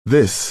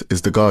This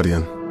is The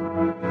Guardian.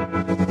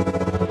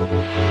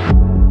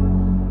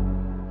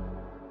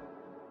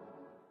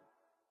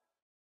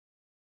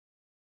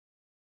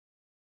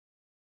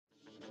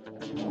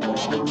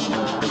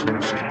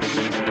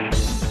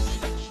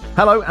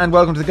 Hello and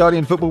welcome to The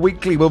Guardian Football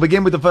Weekly. We'll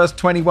begin with the first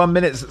 21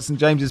 minutes at St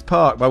James's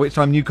Park, by which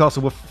time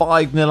Newcastle were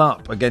 5-0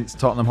 up against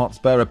Tottenham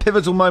Hotspur. A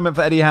pivotal moment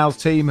for Eddie Howe's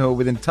team, who are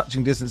within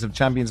touching distance of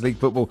Champions League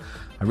football.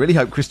 I really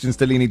hope Christian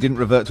Stellini didn't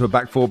revert to a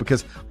back four,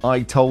 because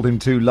I told him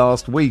to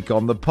last week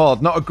on the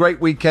pod. Not a great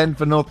weekend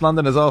for North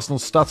London as Arsenal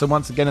stutter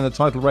once again in the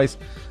title race.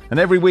 And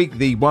every week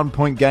the 1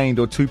 point gained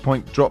or 2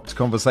 point dropped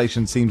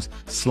conversation seems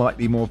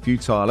slightly more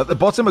futile. At the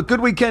bottom, a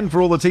good weekend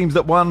for all the teams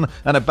that won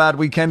and a bad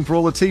weekend for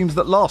all the teams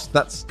that lost.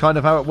 That's kind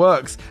of how it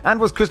works. And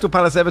was Crystal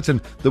Palace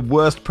Everton the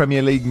worst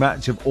Premier League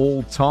match of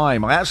all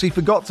time? I actually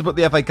forgot to put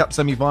the FA Cup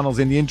semi-finals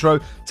in the intro.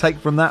 Take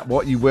from that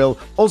what you will.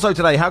 Also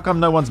today, how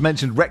come no one's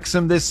mentioned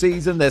Wrexham this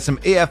season? There's some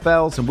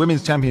EFL, some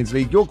Women's Champions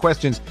League, your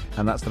questions,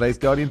 and that's today's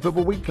Guardian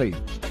Football Weekly.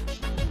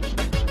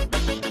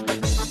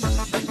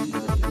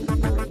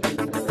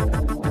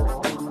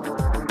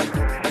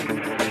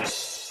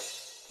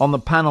 On the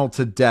panel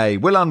today,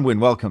 Will Unwin,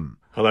 welcome.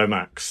 Hello,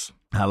 Max.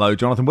 Hello,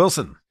 Jonathan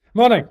Wilson.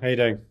 Morning. How you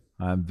doing?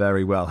 I'm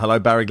very well. Hello,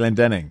 Barry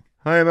Glendenning.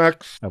 Hi,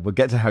 Max. We'll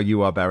get to how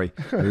you are, Barry,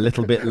 a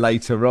little bit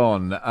later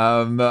on.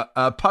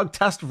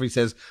 Pugtastrophe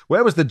says,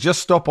 where was the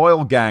Just Stop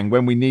Oil gang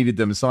when we needed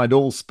them? Signed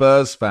all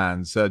Spurs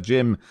fans.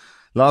 Jim,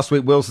 last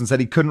week Wilson said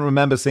he couldn't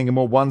remember seeing a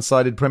more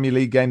one-sided Premier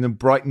League game than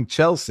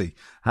Brighton-Chelsea.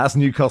 Has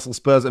Newcastle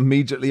Spurs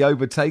immediately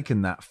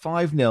overtaken that?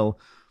 5-0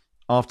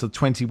 after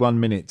 21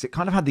 minutes. It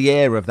kind of had the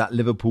air of that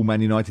Liverpool-Man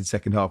United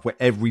second half, where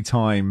every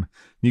time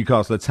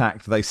Newcastle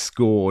attacked, they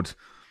scored.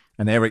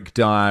 And Eric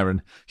Dyer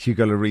and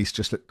Hugo Lloris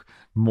just looked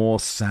more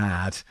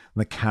sad,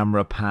 and the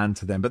camera panned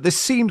to them. But this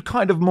seemed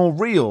kind of more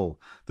real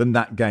than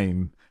that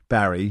game,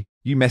 Barry.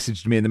 You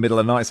messaged me in the middle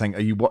of the night saying,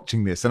 are you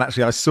watching this? And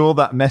actually, I saw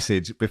that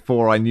message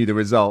before I knew the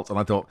result, and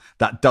I thought,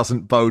 that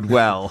doesn't bode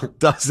well,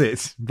 does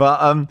it?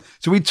 But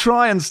should we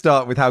try and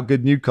start with how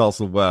good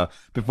Newcastle were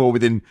before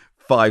within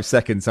 5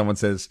 seconds someone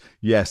says,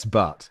 yes,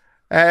 but?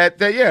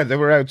 They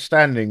were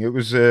outstanding. It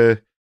was an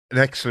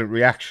excellent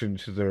reaction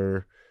to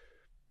their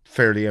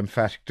fairly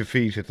emphatic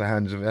defeat at the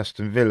hands of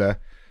Aston Villa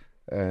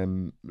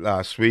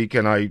last week,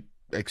 and I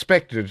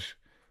expected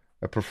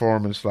a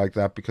performance like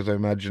that because I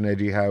imagine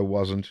Eddie Howe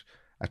wasn't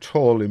at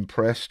all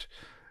impressed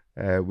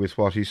with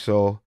what he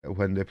saw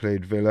when they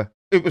played Villa.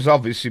 It was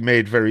obviously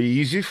made very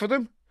easy for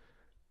them,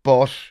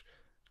 but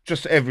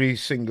just every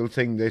single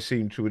thing they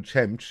seemed to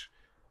attempt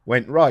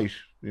went right.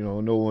 You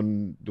know,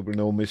 there were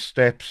no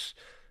missteps.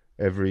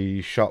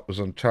 Every shot was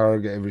on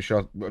target. Every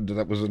shot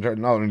that was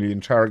not only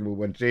in target but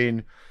went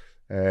in.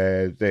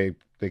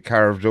 They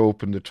carved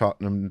open the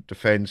Tottenham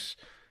defence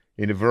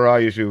in a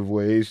variety of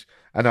ways,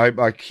 and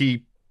I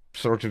keep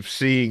sort of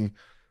seeing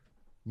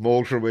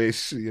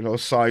motorways,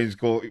 signs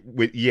go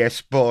with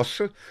yes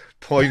but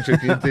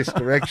pointed in this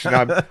direction.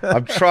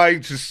 I'm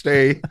trying to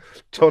stay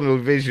tunnel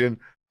vision.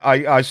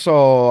 I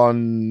saw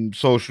on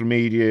social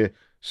media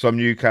some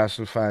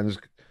Newcastle fans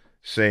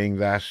saying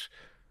that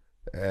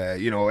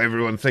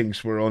everyone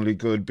thinks we're only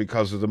good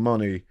because of the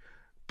money,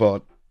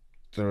 but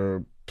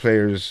their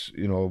players,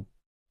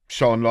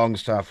 Sean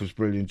Longstaff was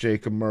brilliant,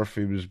 Jacob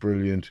Murphy was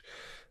brilliant,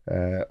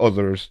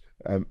 others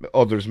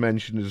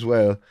mentioned as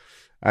well,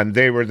 and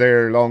they were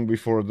there long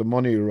before the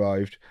money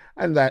arrived,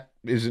 and that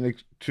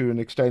to an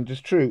extent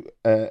is true.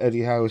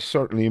 Eddie Howe has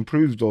certainly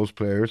improved those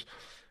players,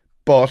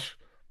 but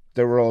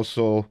there were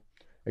also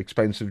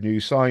expensive new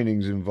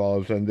signings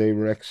involved, and they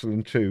were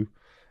excellent too.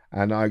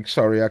 And I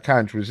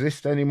can't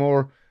resist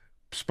anymore.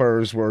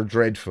 Spurs were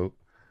dreadful,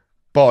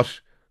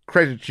 but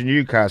credit to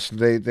Newcastle,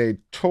 they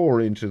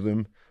tore into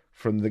them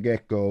from the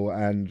get-go,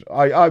 and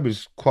I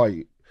was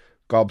quite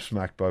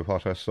gobsmacked by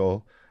what I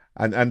saw,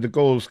 and the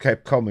goals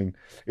kept coming.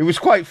 It was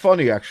quite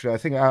funny, actually. I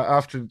think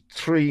after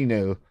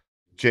 3-0,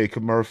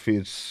 Jacob Murphy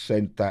had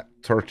sent that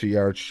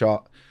 30-yard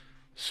shot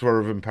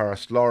swerving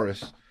past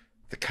Lloris.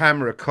 The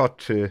camera cut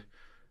to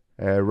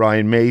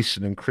Ryan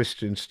Mason and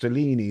Christian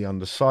Stellini on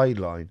the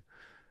sideline,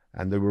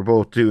 and they were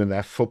both doing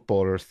that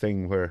footballer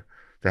thing where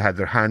they had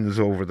their hands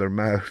over their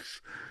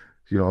mouths,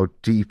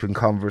 deep in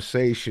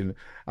conversation.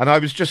 And I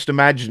was just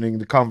imagining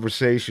the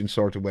conversation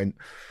sort of went,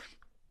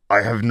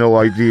 I have no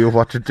idea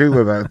what to do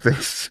about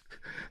this.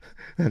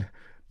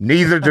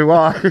 Neither do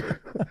I.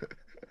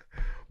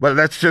 Well,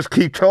 let's just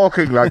keep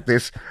talking like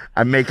this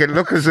and make it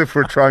look as if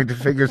we're trying to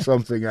figure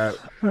something out.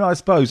 Well, I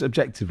suppose,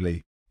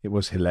 objectively, it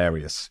was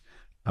hilarious.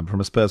 And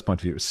from a Spurs point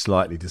of view, it was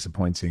slightly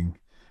disappointing,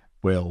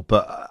 Will.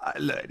 But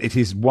it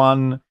is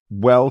one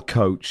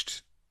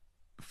well-coached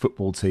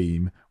football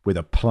team with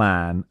a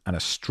plan and a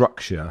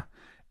structure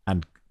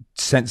and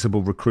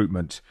sensible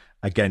recruitment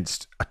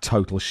against a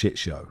total shit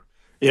show.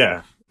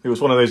 Yeah, it was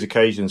one of those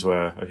occasions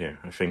where,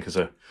 I think as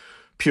a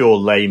pure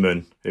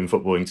layman in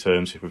footballing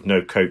terms, with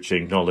no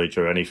coaching knowledge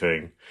or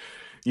anything,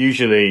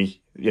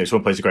 usually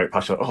someone plays a great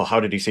pass, like, oh, how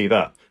did he see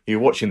that? You're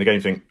watching the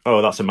game, think,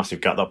 oh, that's a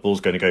massive gap. That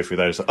ball's going to go through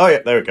there. It's like, oh yeah,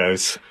 there it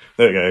goes.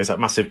 There it goes. That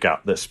massive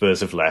gap that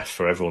Spurs have left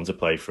for everyone to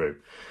play through.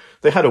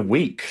 They had a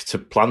week to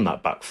plan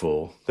that back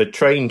four. They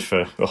trained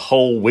for a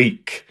whole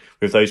week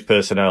with those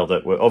personnel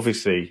that were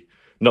obviously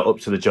not up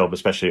to the job,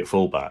 especially at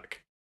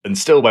fullback, and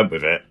still went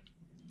with it,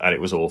 and it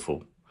was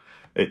awful.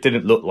 It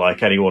didn't look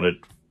like anyone had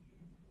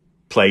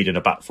played in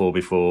a back four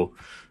before.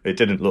 It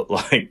didn't look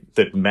like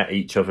they'd met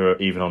each other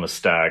even on a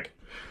stag.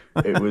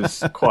 It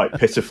was quite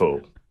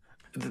pitiful.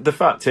 The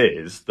fact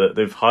is that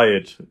they've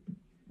hired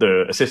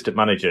the assistant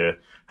manager,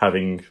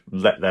 having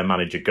let their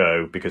manager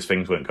go because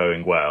things weren't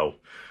going well.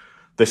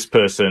 This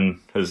person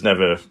has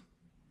never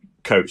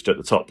coached at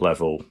the top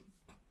level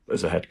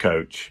as a head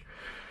coach,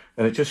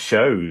 and it just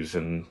shows.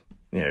 And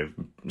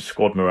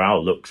squad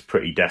morale looks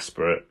pretty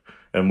desperate.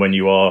 And when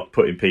you are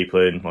putting people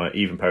in, like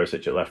even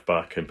Perisic at left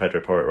back and Pedro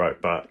Porro at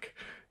right back,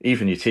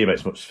 even your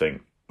teammates must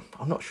think,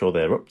 I'm not sure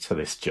they're up to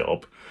this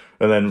job.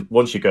 And then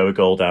once you go a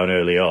goal down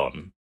early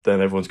on, then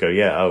everyone's go,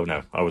 yeah, oh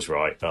no, I was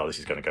right. Oh, this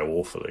is going to go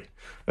awfully.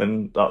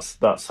 And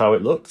that's how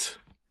it looked.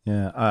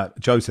 Yeah,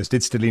 Joe says,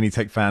 did Stellini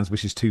take fans'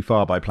 wishes too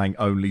far by playing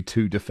only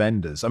two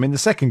defenders? I mean, the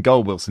second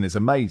goal, Wilson, is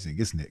amazing,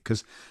 isn't it?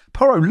 Because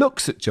Porro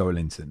looks at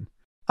Joelinton,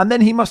 and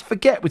then he must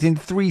forget within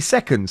 3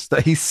 seconds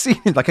that he's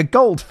seen it like a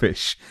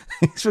goldfish.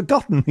 He's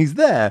forgotten he's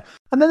there.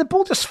 And then the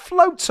ball just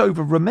floats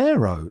over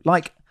Romero.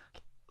 Like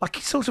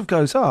he sort of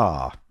goes,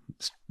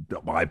 it's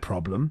not my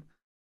problem.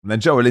 And then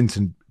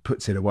Joelinton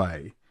puts it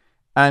away.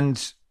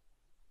 And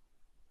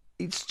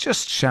it's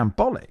just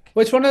shambolic.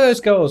 Well, it's one of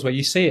those goals where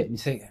you see it and you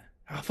think,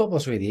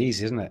 football's really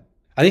easy, isn't it?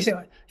 And you think,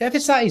 yeah, if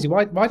it's that easy,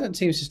 why don't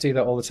teams just do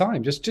that all the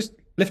time? Just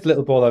lift a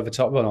little ball over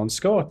top, run on,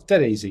 score. It's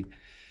dead easy.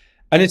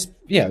 And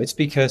it's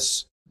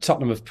because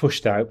Tottenham have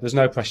pushed out. There's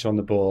no pressure on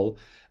the ball.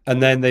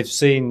 And then they've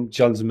seen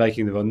Johnson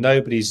making the run.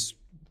 Nobody's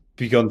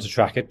begun to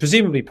track it.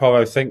 Presumably,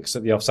 Porro thinks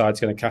that the offside's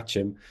going to catch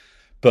him.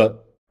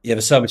 But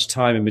there's so much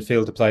time in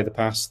midfield to play the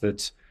pass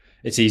that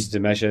it's easy to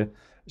measure.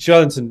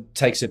 Joelinton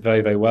takes it very,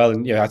 very well.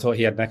 And I thought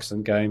he had an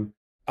excellent game.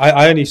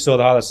 I only saw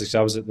the highlights because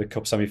I was at the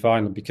Cup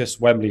semi-final,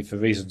 because Wembley, for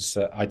reasons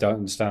that I don't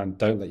understand,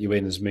 don't let you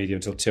in as media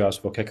until 2 hours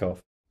before kickoff.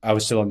 I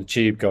was still on the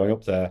tube going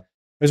up there.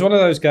 It was one of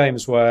those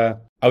games where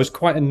I was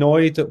quite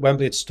annoyed that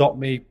Wembley had stopped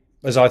me,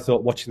 as I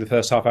thought, watching the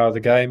first half hour of the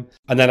game.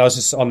 And then I was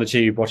just on the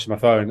tube watching my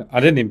phone.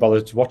 I didn't even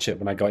bother to watch it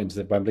when I got into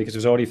the Wembley because it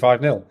was already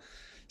 5-0.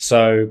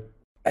 So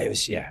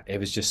it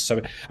was just so...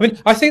 I mean,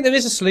 I think there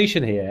is a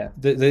solution here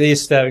that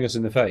is staring us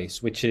in the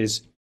face, which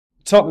is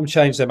Tottenham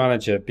changed their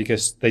manager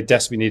because they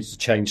desperately needed to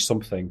change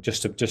something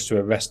just to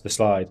arrest the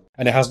slide.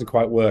 And it hasn't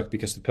quite worked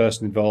because the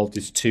person involved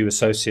is too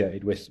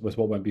associated with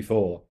what went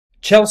before.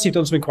 Chelsea have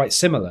done something quite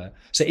similar.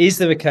 So is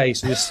there a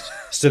case of this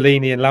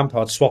Stellini and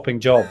Lampard swapping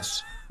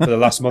jobs for the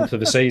last month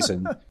of the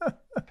season?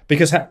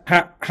 Because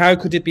how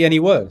could it be any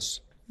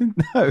worse?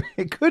 No,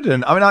 it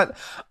couldn't. I mean,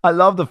 I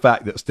love the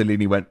fact that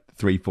Stellini went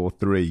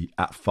 3-4-3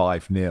 at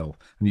 5-0,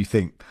 and you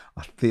think,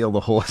 I feel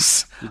the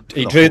horse.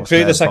 He drew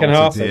the second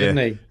half, though,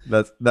 didn't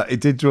he?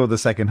 It did draw the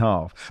second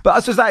half. But I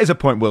suppose that is a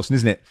point, Wilson,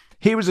 isn't it?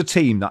 Here is a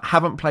team that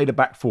haven't played a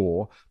back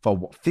four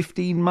for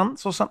 15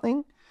 months or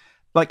something?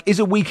 Like, is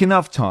a week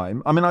enough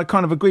time? I mean, I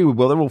kind of agree with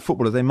Will. They're all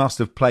footballers. They must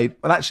have played.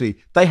 Well, actually,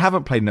 they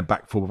haven't played in a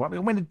back four before. I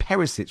mean, when did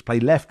Perisic play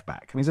left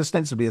back? I mean, he's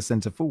ostensibly a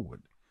centre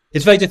forward.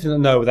 It's very difficult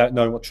to know without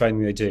knowing what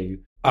training they do.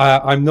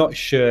 I'm not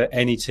sure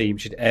any team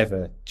should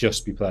ever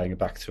just be playing a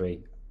back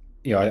three.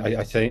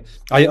 I think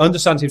I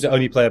understand teams that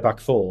only play a back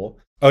four.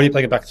 Only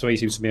playing a back three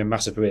seems to be a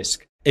massive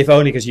risk. If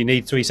only because you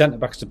need 3 centre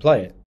backs to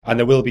play it, and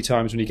there will be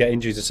times when you get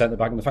injuries to centre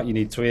back, and the fact you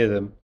need 3 of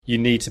them, you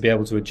need to be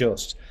able to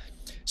adjust.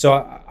 So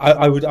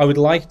I would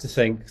like to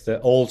think that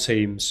all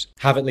teams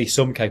have at least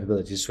some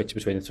capability to switch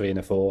between a 3 and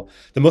a 4.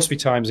 There must be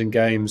times in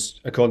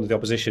games, according to the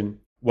opposition,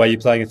 where you're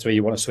playing a 3,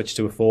 you want to switch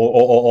to a 4,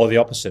 or the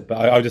opposite. But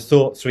I would have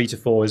thought 3 to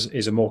 4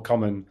 is a more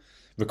common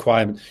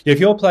requirement. If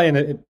you're playing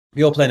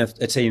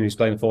a team who's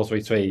playing a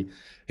 4-3-3,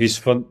 whose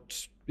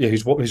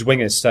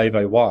wingers stay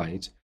very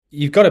wide,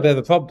 you've got a bit of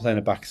a problem playing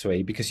a back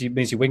 3 because it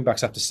means your wing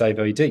backs have to stay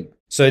very deep.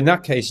 So in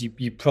that case,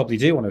 you probably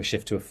do want to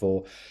shift to a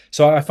 4.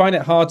 So I find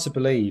it hard to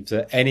believe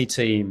that any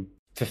team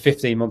for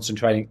 15 months in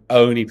training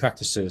only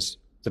practices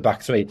the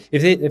back 3.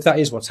 If that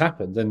is what's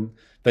happened,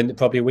 then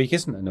probably a week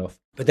isn't enough.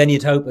 But then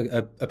you'd hope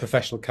a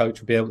professional coach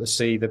would be able to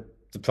see the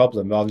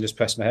problem rather than just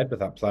pressing ahead with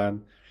that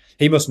plan.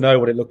 He must know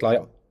what it looked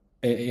like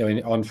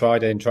on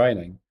Friday in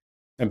training.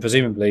 And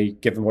presumably,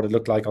 given what it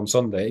looked like on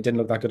Sunday, it didn't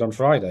look that good on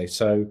Friday.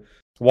 So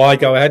why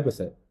go ahead with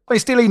it? Well,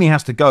 Stellini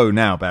has to go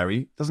now,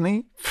 Barry, doesn't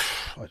he?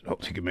 I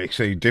don't think it makes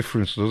any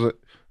difference, does it?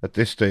 At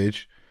this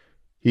stage,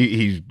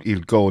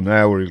 he'll go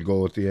now or he'll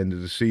go at the end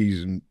of the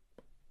season.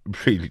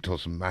 It really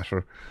doesn't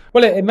matter.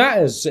 Well, it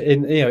matters to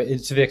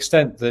the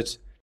extent that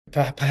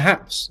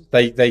perhaps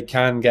they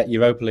can get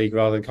Europa League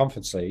rather than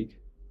Conference League.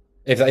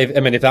 If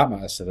that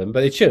matters to them,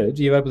 but it should.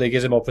 Europa League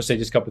is a more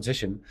prestigious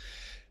competition.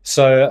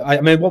 So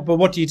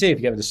what do you do if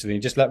you get rid of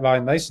Stellini? Just let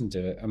Ryan Mason do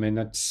it. I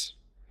mean,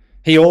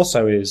 he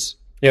also is.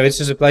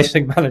 This is a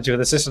replacing manager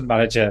with assistant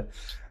manager,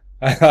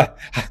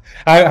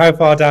 How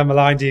far down the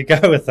line do you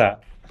go with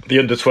that? The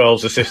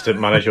under-12s assistant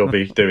manager will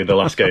be doing the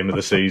last game of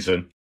the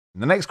season.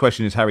 The next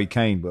question is Harry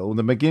Kane, Will.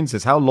 The McGinn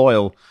says, how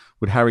loyal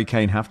would Harry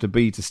Kane have to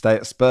be to stay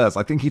at Spurs?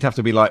 I think he'd have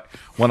to be like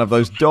one of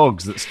those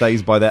dogs that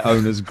stays by their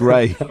owner's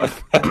grave.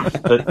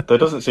 There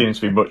doesn't seem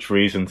to be much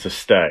reason to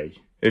stay.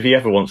 If he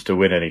ever wants to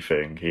win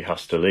anything, he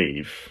has to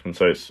leave. And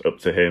so it's up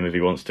to him if he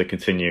wants to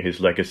continue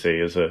his legacy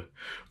as a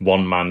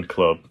one-man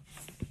club,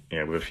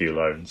 with a few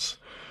loans,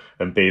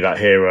 and be that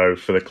hero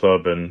for the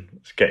club and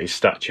get his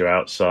statue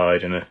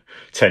outside in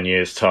 10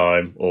 years'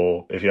 time,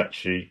 or if he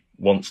actually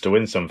wants to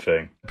win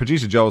something.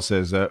 Producer Joel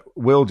says,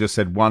 Will just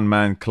said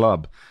one-man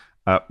club,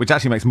 which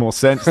actually makes more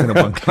sense than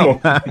a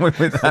one-club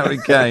with Harry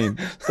Kane,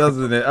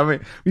 doesn't it? I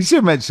mean, we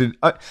should mention...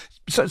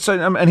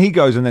 and he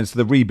goes, and then so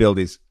the rebuild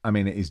is,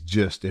 it is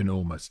just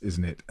enormous,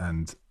 isn't it?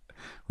 And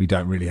we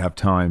don't really have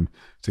time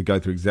to go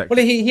through exactly...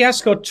 Well, he has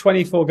scored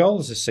 24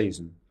 goals this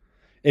season.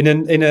 In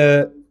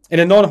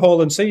a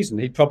non-Haaland season,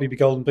 he'd probably be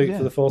golden boot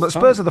for the fourth time. But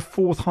Spurs are the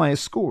fourth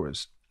highest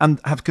scorers and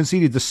have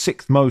conceded the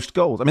sixth most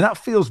goals. That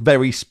feels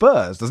very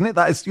Spurs, doesn't it?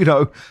 That is,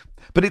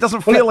 but it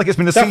doesn't feel like it's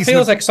been a season. That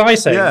feels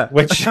exciting. Yeah,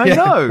 which I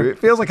know. It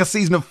feels like a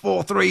season of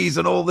 4-3s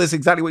and all this,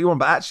 exactly what you want.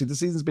 But actually, the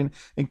season's been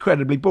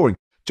incredibly boring.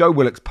 Joe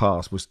Willock's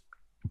pass was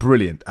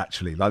brilliant,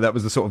 actually. Like, that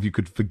was the sort of, you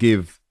could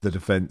forgive the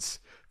defence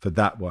for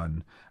that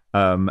one.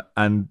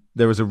 And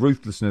there was a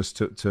ruthlessness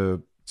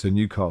to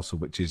Newcastle,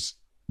 which is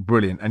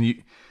brilliant.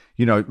 And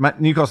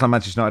Newcastle and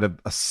Manchester United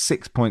are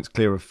 6 points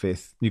clear of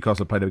fifth.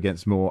 Newcastle have played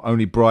against more.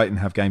 Only Brighton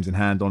have games in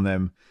hand on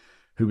them,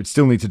 who would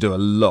still need to do a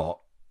lot,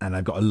 and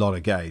they've got a lot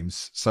of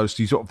games. So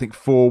you sort of think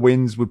 4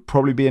 wins would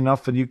probably be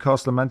enough for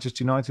Newcastle and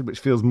Manchester United, which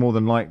feels more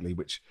than likely,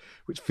 which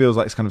feels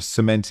like it's kind of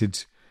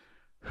cemented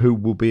who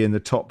will be in the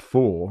top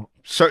 4.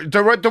 So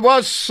there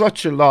was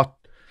such a lot.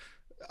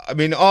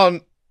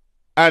 On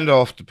and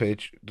off the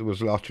pitch, there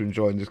was a lot to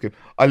enjoy in this game.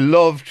 I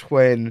loved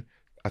when,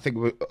 I think it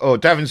was,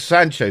 Davinson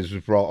Sanchez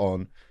was brought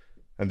on.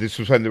 And this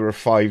was when they were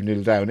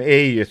 5-0 down.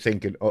 You're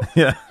thinking,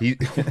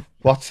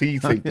 what's he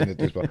thinking at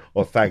this point?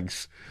 Oh,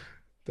 thanks.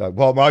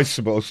 What am I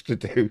supposed to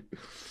do?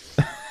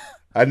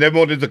 And then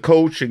one of the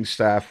coaching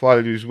staff,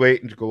 while he was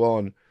waiting to go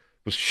on,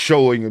 was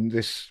showing him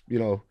this,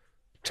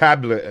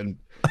 tablet and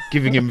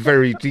giving him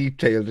very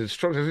detailed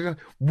instructions.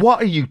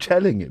 What are you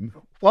telling him?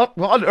 What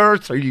on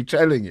earth are you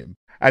telling him?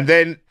 And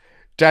then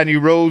Danny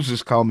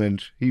Rose's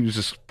comment, he was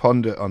a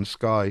pundit on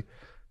Sky.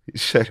 He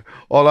said,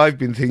 all I've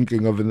been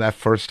thinking of in that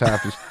first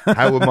half is,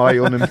 how am I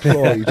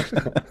unemployed?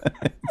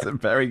 It's a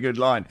very good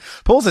line.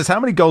 Paul says, how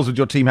many goals would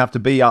your team have to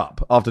be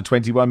up after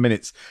 21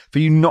 minutes for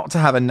you not to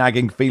have a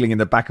nagging feeling in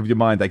the back of your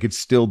mind they could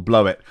still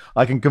blow it?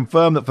 I can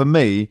confirm that for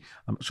me,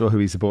 I'm not sure who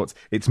he supports,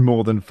 it's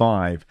more than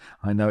 5.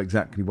 I know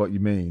exactly what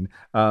you mean.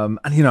 And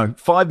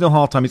 5-0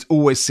 half-time is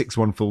always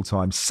 6-1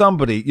 full-time.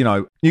 Somebody,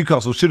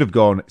 Newcastle should have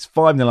gone, it's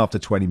 5-0 after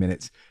 20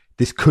 minutes.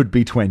 This could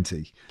be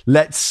 20.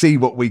 Let's see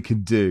what we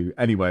can do.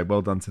 Anyway,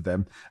 well done to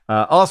them.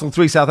 Arsenal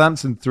 3,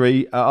 Southampton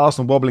 3.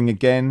 Arsenal wobbling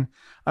again.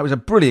 It was a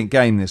brilliant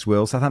game, this,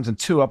 Will. Southampton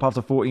 2 up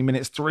after 40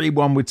 minutes,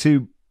 3-1 with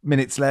 2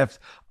 minutes left.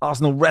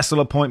 Arsenal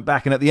wrestle a point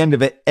back, and at the end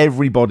of it,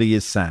 everybody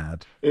is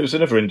sad. It was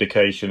another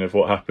indication of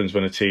what happens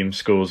when a team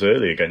scores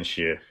early against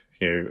you.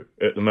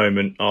 At the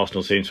moment,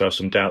 Arsenal seem to have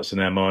some doubts in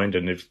their mind,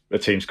 and if a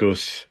team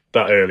scores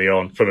that early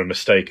on, from a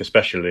mistake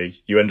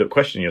especially, you end up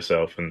questioning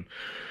yourself, and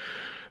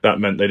that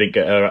meant they didn't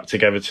get their act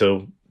together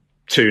till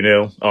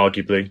 2-0,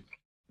 arguably.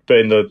 But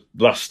in the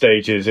last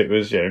stages, it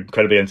was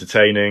incredibly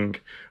entertaining.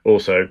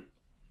 Also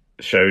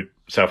showed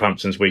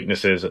Southampton's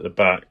weaknesses at the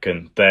back,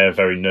 and they're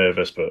very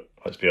nervous, but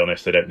let's be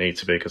honest, they don't need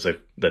to be because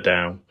they're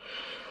down.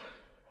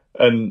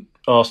 And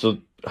Arsenal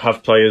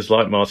have players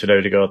like Martin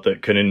Odegaard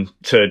that can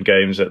turn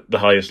games at the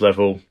highest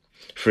level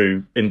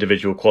through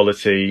individual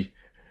quality,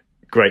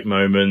 great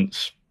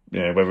moments,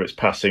 whether it's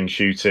passing,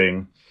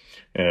 shooting,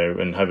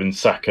 and having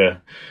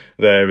Saka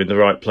there in the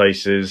right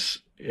places.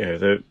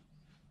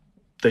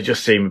 They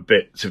just seem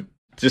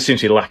to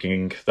be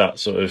lacking that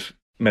sort of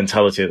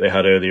mentality that they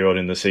had earlier on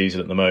in the season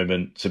at the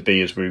moment, to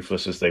be as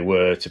ruthless as they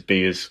were, to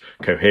be as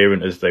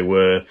coherent as they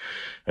were.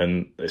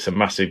 And it's a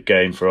massive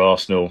game for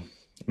Arsenal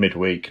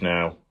midweek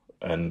now,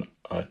 and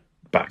I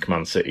back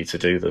Man City to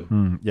do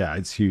them. Yeah,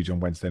 it's huge on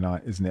Wednesday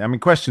night, isn't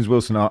it? Questions,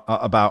 Wilson, are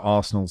about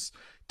Arsenal's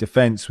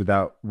defence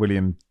without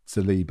William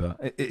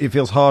Saliba. It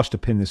feels harsh to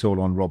pin this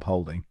all on Rob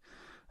Holding.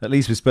 At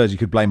least with Spurs, you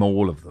could blame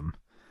all of them.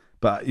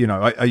 But,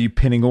 are you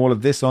pinning all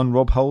of this on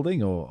Rob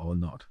Holding or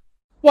not?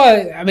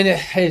 Well,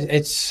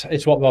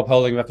 it's what Rob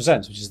Holding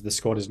represents, which is the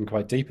squad isn't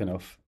quite deep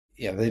enough.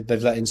 Yeah,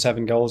 they've let in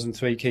 7 goals in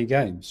 3 key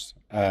games,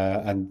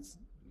 and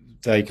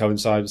they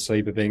coincide with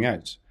Saliba being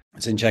out.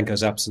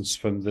 Zinchenko's absence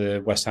from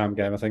the West Ham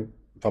game, I think,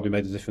 probably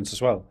made a difference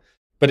as well.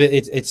 But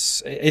having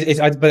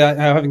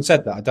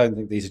said that, I don't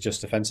think these are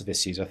just defensive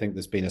issues. I think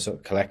there's been a sort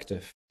of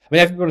collective.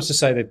 Everyone wants to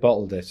say they've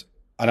bottled it,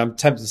 and I'm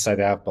tempted to say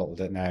they have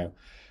bottled it now,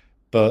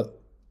 but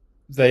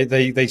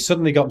they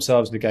suddenly got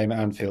themselves in a game at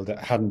Anfield that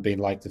hadn't been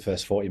like the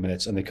first 40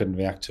 minutes, and they couldn't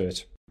react to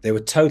it. They were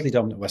totally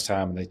dominant at West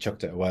Ham, and they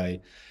chucked it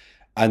away.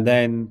 And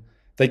then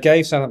they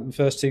gave Southampton the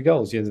first 2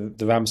 goals. The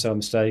Ramsdale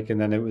mistake, and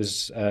then it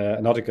was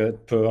an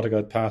poor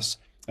Odegaard pass.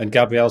 And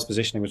Gabriel's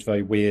positioning was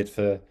very weird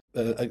for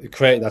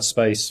creating that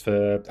space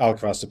for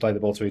Alcaraz to play the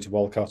ball through to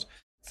Walcott.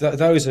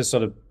 Those are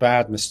sort of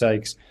bad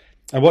mistakes.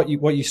 And what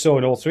you saw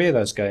in all 3 of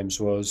those games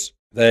was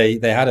they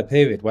had a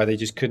period where they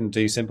just couldn't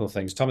do simple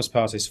things. Thomas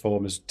Partey's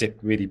form has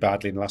dipped really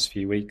badly in the last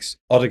few weeks.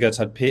 Odegaard's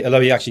although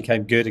he actually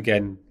came good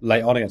again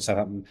late on against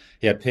Southampton,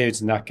 he had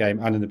periods in that game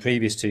and in the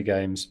previous 2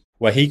 games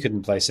where he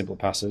couldn't play simple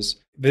passes.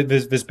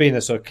 There's been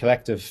a sort of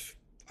collective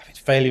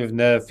failure of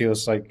nerve.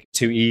 Feels like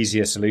too easy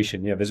a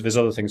solution. There's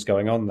other things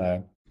going on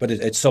there. But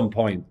at some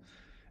point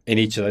in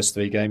each of those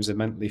 3 games, they're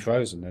mentally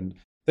frozen. And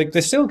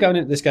they're still going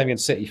into this game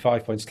against City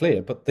 5 points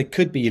clear, but they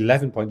could be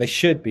 11 points. They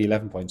should be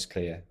 11 points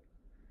clear.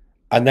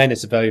 And then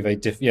it's a very, very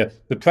different.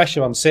 The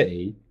pressure on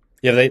City,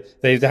 they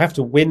have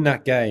to win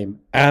that game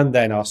and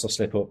then Arsenal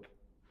slip up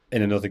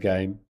in another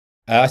game.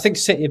 I think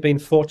City have been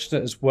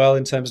fortunate as well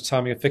in terms of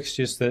timing of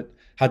fixtures that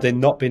had they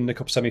not been in the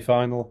Cup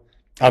semi-final,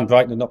 and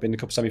Brighton had not been in the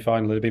Cup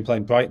semi-final, they'd been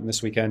playing Brighton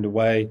this weekend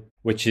away,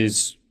 which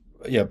is,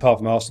 apart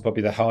from Arsenal,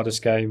 probably the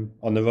hardest game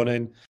on the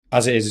run-in.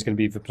 As it is, it's going to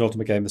be the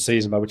penultimate game of the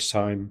season, by which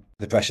time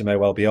the pressure may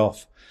well be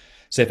off.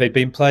 So if they'd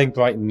been playing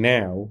Brighton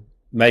now,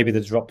 maybe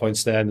the drop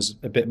points there and there's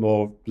a bit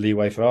more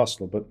leeway for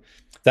Arsenal, but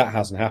that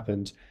hasn't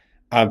happened.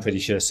 I'm pretty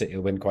sure City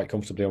will win quite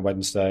comfortably on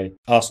Wednesday.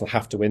 Arsenal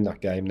have to win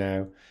that game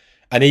now.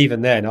 And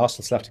even then,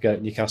 Arsenal still have to go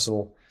to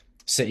Newcastle.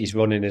 City's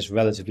run-in is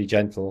relatively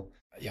gentle.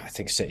 I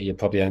think City would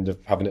probably end up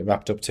having it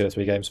wrapped up 2 or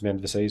 3 games from the end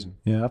of the season.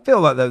 Yeah, I feel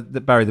like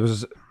that Barry, there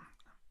was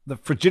the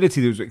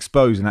fragility that was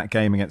exposed in that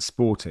game against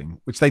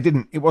Sporting, which they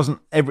didn't. It wasn't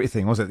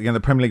everything, was it? The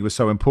Premier League was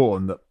so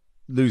important that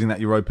losing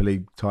that Europa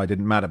League tie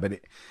didn't matter, but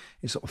it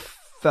sort of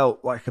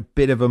felt like a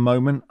bit of a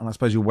moment. And I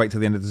suppose you'll wait till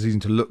the end of the season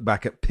to look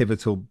back at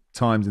pivotal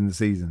times in the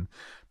season.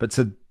 But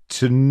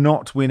to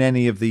not win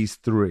any of these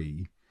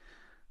 3.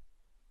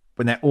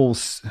 When they're all,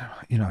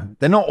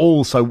 they're not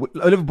all so.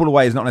 Liverpool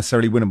away is not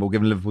necessarily winnable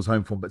given Liverpool's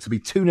home form, but to be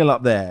 2-0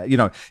 up there,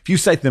 if you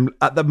say to them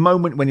at the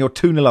moment when you're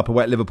 2-0 up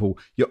away at Liverpool,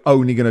 you're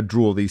only going to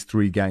draw these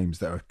 3 games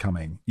that are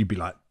coming, you'd be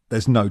like,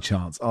 there's no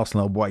chance.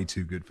 Arsenal are way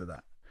too good for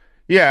that.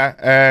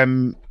 Yeah,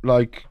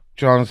 like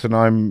Jonathan,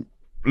 I'm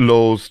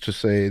loath to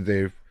say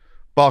they've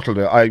bottled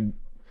it. I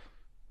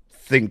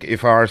think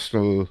if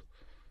Arsenal,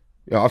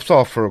 I've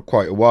thought for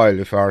quite a while,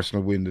 if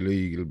Arsenal win the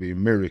league, it'll be a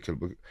miracle.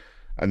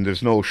 And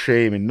there's no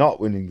shame in not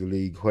winning the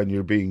league when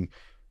you're being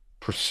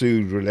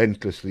pursued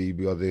relentlessly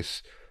by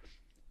this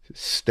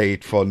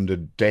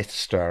state-funded Death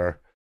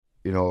Star,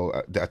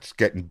 that's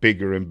getting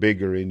bigger and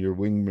bigger in your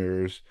wing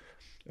mirrors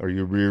or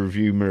your rear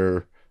view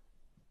mirror.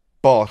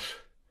 But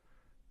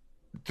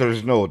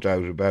there's no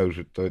doubt about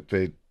it that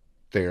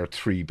they are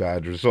 3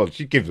 bad results.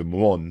 You give them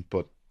 1,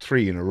 but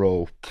 3 in a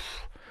row,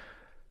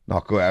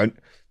 not go out.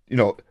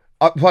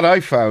 What I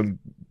found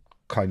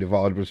kind of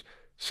odd was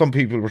some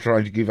people were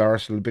trying to give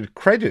Arsenal a bit of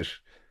credit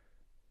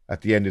at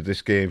the end of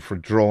this game for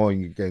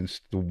drawing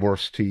against the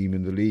worst team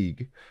in the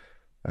league.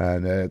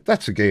 And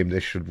that's a game they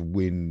should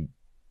win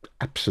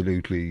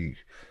absolutely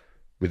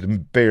with a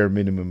bare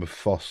minimum of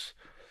fuss.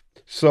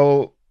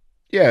 So,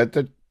 yeah,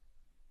 they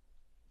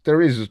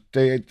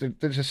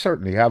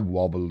certainly have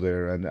wobble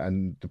there,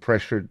 and the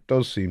pressure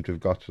does seem to have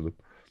got to them.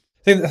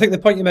 I think the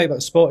point you make about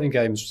the Sporting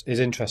games is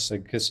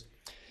interesting because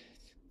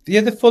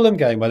the Fulham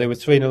game where they were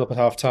 3-0 up at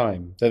half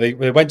time, they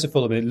went to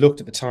Fulham and it looked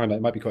at the time like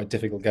it might be quite a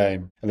difficult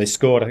game. And they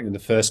scored, I think, in the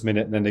first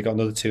minute and then they got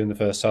another 2 in the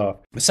first half.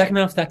 The second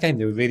half of that game,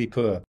 they were really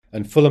poor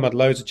and Fulham had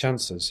loads of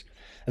chances.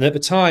 And at the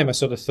time, I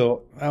sort of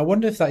thought, I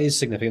wonder if that is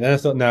significant. Then I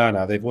thought,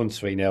 no, they've won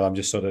 3-0. I'm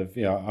just sort of,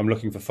 I'm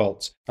looking for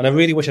faults. And I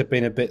really wish I'd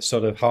been a bit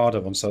sort of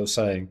harder on sort of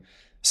saying,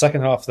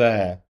 second half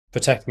there,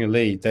 protecting a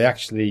lead,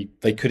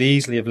 they could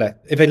easily have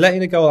if they'd let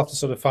in a goal after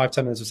sort of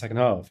 5-10 minutes of the second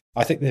half,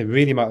 I think they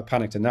really might have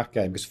panicked in that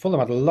game because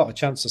Fulham had a lot of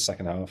chances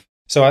second half.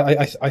 So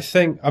I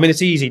think,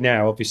 it's easy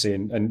now, obviously,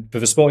 and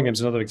the Sporting game's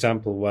another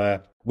example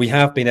where we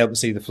have been able to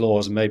see the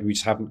flaws and maybe we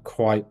just haven't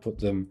quite put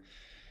them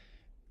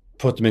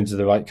into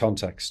the right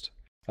context.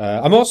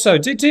 I'm also,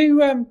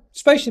 do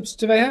spaceships,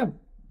 do they have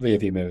rear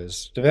view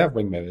mirrors? Do they have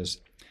wing mirrors?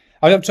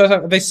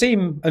 They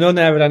seem an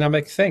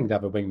unaerodynamic thing to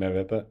have a wing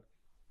mirror, but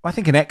I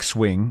think an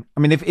X-wing. I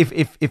mean,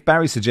 if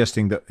Barry's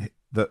suggesting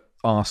that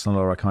Arsenal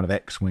are a kind of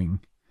X-wing,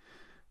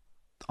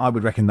 I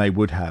would reckon they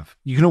would have.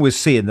 You can always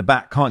see in the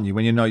back, can't you?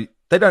 When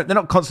they're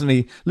not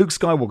constantly. Luke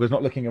Skywalker's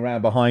not looking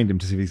around behind him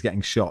to see if he's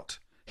getting shot.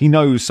 He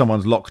knows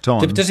someone's locked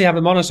on. Does he have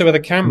a monitor with a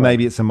camera?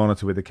 Maybe it's a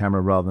monitor with a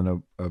camera rather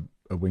than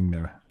a wing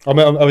mirror.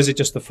 Or is it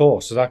just the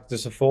Force?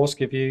 Does the Force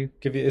give you?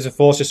 Is a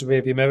Force just a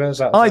rear view mirror?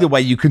 Either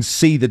way, you can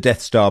see the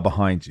Death Star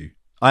behind you.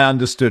 I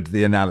understood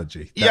the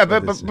analogy.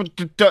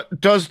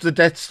 But does the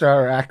Death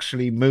Star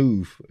actually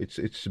move?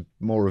 It's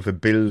more of a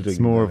building. It's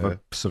more of a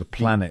sort of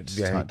planet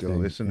type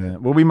thing, isn't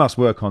it? Well, we must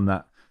work on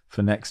that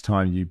for next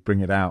time you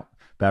bring it out,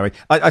 Barry.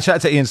 I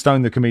chatted to Ian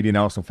Stone, the comedian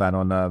Arsenal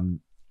fan,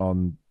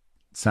 on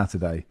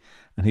Saturday,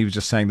 And he was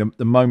just saying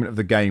the moment of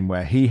the game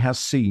where he has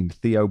seen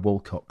Theo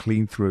Walcott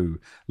clean through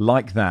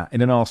like that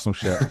in an Arsenal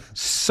shirt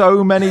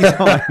so many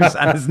times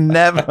and has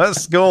never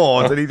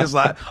scored. And he's just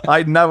like,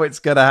 I know it's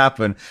going to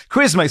happen.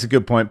 Chris makes a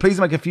good point. Please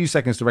make a few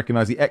seconds to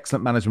recognise the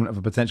excellent management of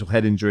a potential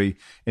head injury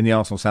in the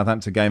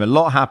Arsenal-Southampton game. A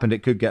lot happened.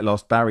 It could get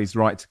lost. Barry's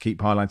right to keep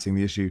highlighting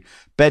the issue.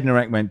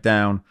 Bednarek went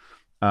down.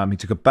 He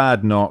took a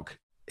bad knock.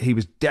 He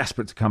was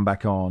desperate to come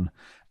back on.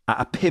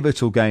 A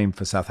pivotal game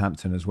for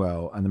Southampton as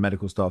well, and the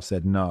medical staff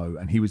said no,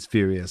 and he was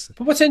furious.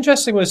 But what's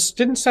interesting was,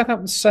 didn't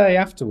Southampton say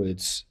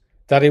afterwards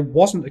that it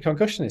wasn't a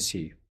concussion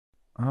issue?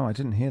 Oh, I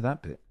didn't hear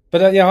that bit.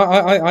 But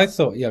I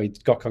thought, he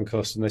got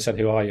concussed, and they said,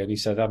 "Who are you?" And he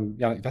said, "I'm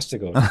Yannick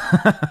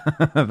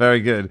Vestergaard."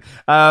 Very good.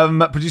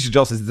 Producer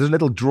Joel says there's a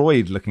little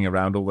droid looking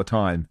around all the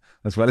time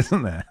as well,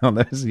 isn't there?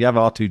 You have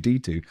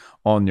R2D2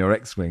 on your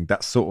X-Wing.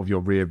 That's sort of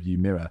your rear view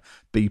mirror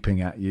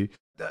beeping at you.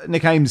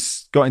 Nick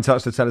Ames got in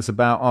touch to tell us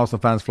about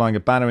Arsenal fans flying a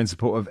banner in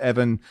support of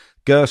Evan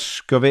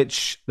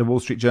Gershkovich, the Wall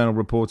Street Journal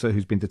reporter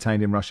who's been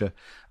detained in Russia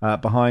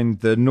behind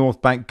the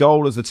North Bank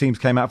goal as the teams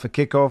came out for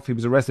kickoff. He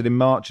was arrested in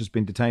March, has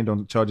been detained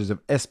on charges of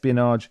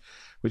espionage,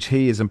 which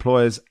he, his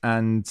employers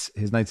and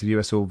his native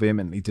US all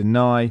vehemently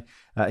deny.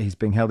 He's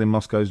being held in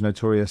Moscow's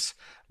notorious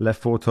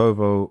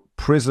Lefortovo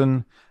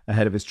prison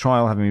ahead of his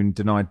trial, having been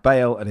denied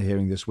bail at a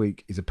hearing this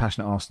week. He's a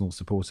passionate Arsenal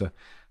supporter.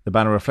 The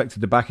banner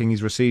reflected the backing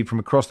he's received from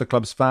across the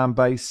club's fan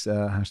base.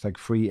 Hashtag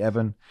Free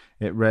Evan.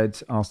 It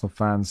read, Arsenal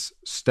fans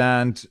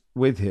stand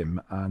with him.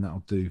 And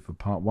that'll do for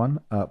part one.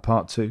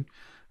 Part two,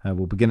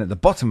 we'll begin at the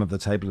bottom of the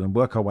table and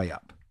work our way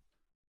up.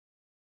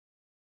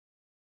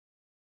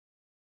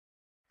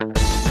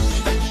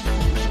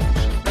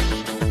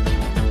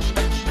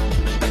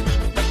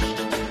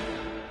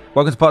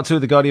 Welcome to part two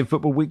of the Guardian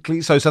Football Weekly.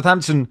 So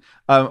Southampton,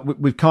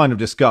 we've kind of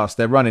discussed,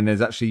 their running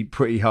is actually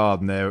pretty hard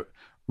and they're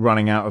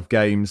running out of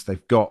games.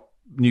 They've got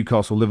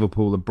Newcastle,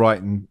 Liverpool and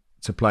Brighton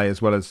to play, as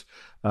well as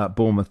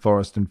Bournemouth,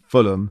 Forest and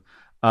Fulham.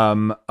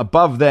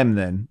 Above them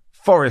then,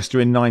 Forest are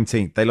in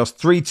 19th. They lost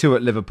 3-2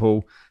 at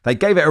Liverpool. They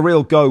gave it a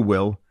real go,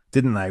 Will,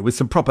 didn't they? With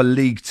some proper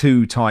League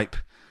Two type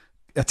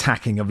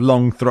attacking of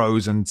long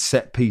throws and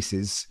set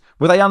pieces.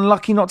 Were they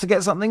unlucky not to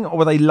get something, or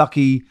were they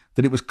lucky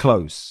that it was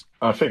close?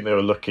 I think they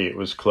were lucky it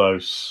was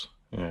close.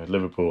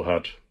 Liverpool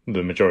had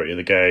the majority of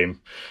the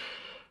game,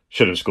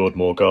 should have scored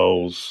more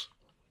goals,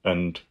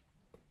 and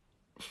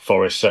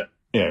Forest set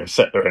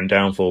their own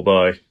downfall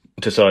by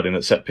deciding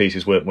that set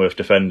pieces weren't worth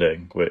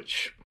defending,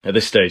 which at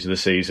this stage of the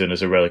season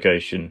as a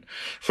relegation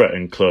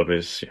threatened club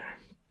is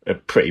a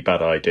pretty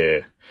bad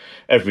idea.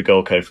 Every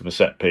goal came from a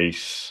set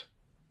piece.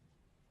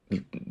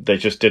 They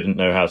just didn't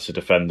know how to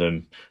defend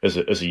them as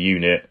a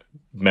unit.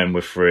 Men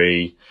were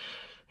free.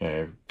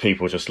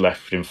 People just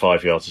left in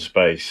 5 yards of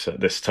space at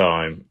this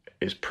time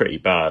is pretty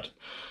bad.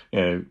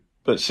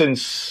 But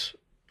since,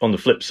 on the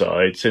flip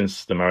side,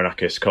 since the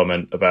Marinakis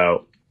comment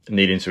about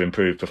needing to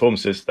improve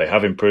performances, they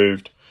have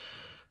improved.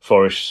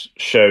 Forest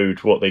showed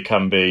what they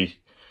can be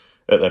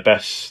at their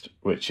best,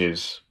 which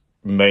is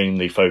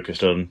mainly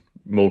focused on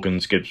Morgan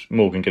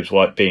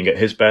Gibbs-White being at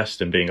his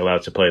best and being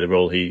allowed to play the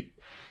role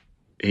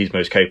he's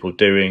most capable of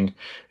doing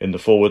in the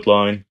forward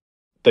line.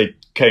 They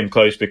came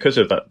close because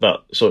of that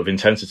sort of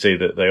intensity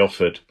that they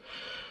offered,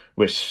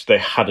 which they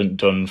hadn't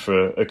done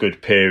for a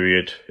good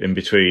period in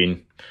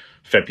between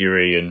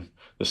February and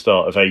the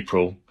start of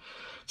April,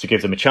 to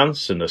give them a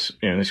chance. And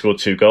they scored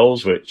 2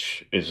 goals,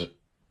 which is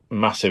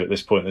massive at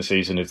this point in the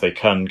season if they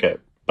can get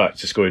back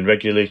to scoring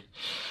regularly.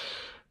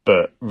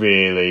 But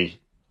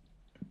really,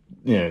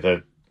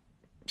 they're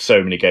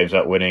so many games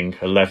out winning,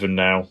 11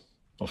 now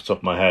off the top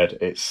of my head.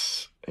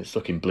 It's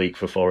looking bleak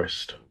for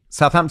Forest.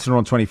 Southampton are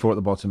on 24 at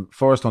the bottom,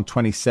 Forest on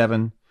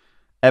 27,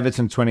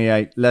 Everton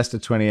 28, Leicester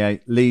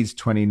 28, Leeds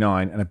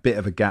 29, and a bit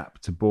of a gap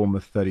to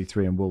Bournemouth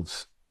 33 and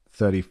Wolves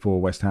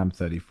 34, West Ham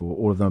 34.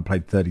 All of them have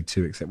played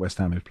 32 except West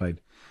Ham who've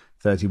played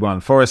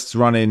 31. Forest's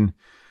run-in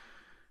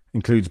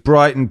includes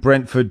Brighton,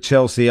 Brentford,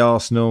 Chelsea,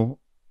 Arsenal.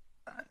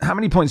 How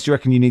many points do you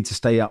reckon you need to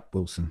stay up,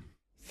 Wilson?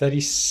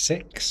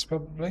 36,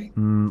 probably.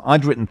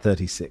 I'd written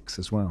 36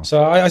 as well.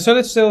 So I sort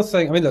of still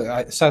think,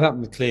 look,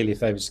 Southampton are clearly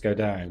favourites to go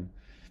down.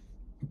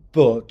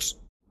 But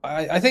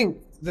I think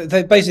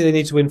they basically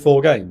need to win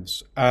 4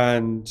 games.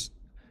 And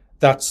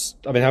that's,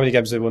 how many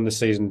games have they won this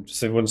season?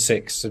 So they've won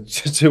 6. So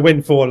to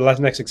win 4 in the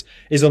next 6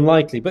 is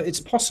unlikely, but it's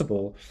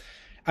possible.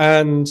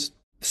 And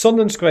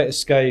Sunderland's great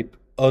escape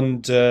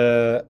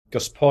under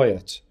Gus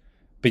Poyet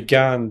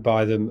began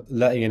by them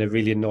letting in a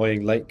really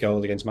annoying late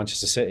goal against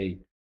Manchester City.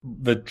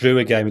 They drew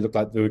a game, it looked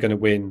like they were going to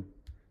win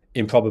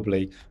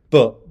improbably.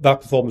 But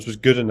that performance was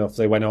good enough.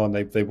 They went on,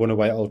 they won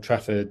away at Old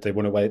Trafford, they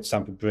won away at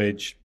Stamford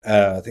Bridge.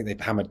 I think they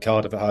hammered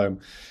Cardiff at home.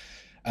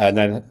 And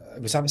then,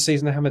 was that the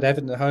season they hammered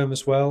Everton at home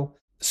as well?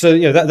 So,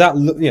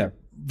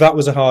 that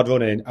was a hard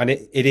run in, and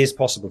it is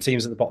possible.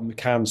 Teams at the bottom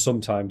can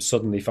sometimes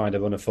suddenly find a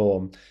run of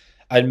form.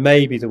 And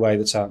maybe the way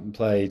that Southampton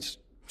played,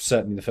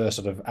 certainly the first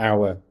sort of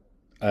hour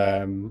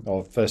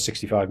or first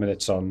 65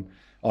 minutes on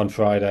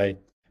Friday,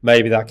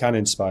 maybe that can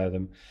inspire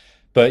them.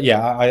 But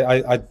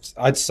yeah,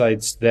 I'd say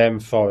it's them,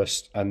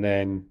 Forest, and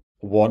then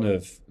one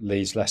of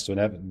Leeds, Leicester, and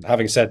Everton.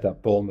 Having said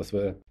that, Bournemouth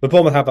have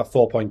that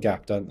 4-point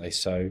gap, don't they?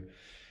 So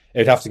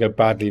it'd have to go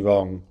badly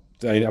wrong.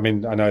 I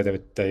mean, I know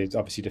they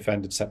obviously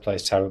defended set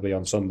plays terribly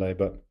on Sunday,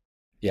 but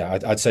yeah,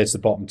 I'd say it's the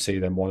bottom two,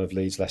 then one of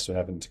Leeds, Leicester, and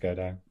Everton to go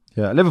down.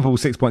 Yeah, Liverpool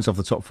 6 points off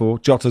the top four.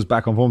 Jota's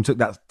back on form, took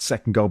that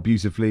second goal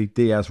beautifully.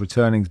 Diaz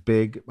returning's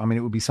big. I mean,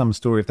 it would be some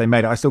story if they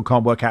made it. I still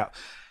can't work out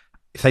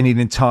if they need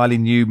an entirely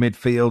new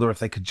midfield or if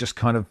they could just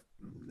kind of,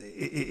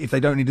 if they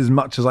don't need as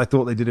much as I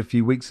thought they did a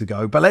few weeks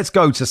ago. But let's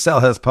go to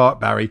Selhurst Park,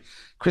 Barry.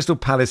 Crystal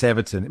Palace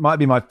Everton. It might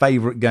be my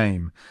favourite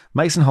game.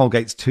 Mason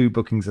Holgate's 2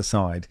 bookings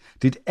aside,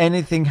 did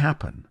anything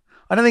happen?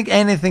 I don't think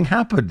anything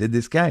happened in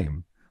this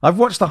game. I've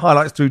watched the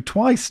highlights through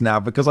twice now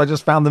because I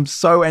just found them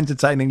so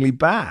entertainingly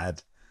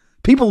bad.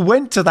 People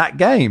went to that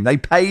game. They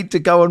paid to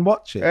go and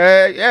watch it.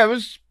 Yeah, it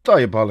was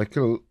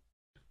diabolical.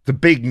 The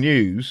big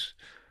news,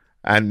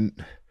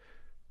 and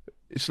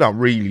it's not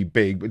really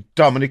big, but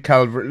Dominic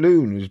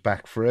Calvert-Lewin was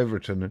back for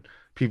Everton. And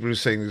people are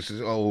saying this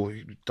is,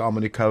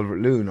 Dominic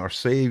Calvert-Lewin, our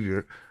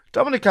saviour.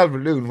 Dominic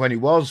Calvert-Lewin, when he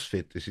was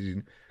fit this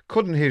season,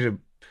 couldn't hit a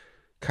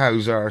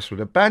cow's arse with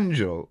a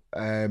banjo.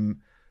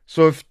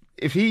 So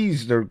if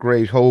he's their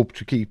great hope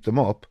to keep them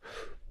up,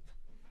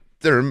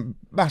 they're in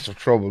massive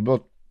trouble.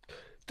 But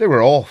they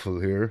were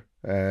awful here.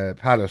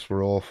 Palace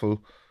were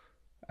awful.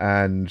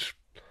 And,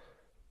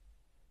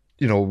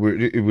 you know,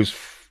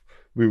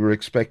 we were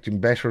expecting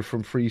better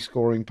from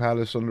free-scoring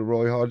Palace under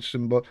Roy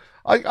Hodgson. But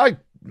I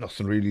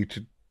nothing really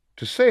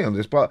to say on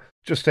this. But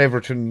just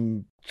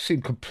Everton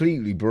seemed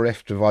completely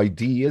bereft of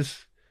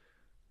ideas.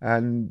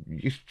 And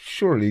you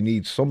surely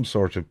need some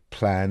sort of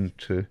plan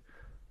to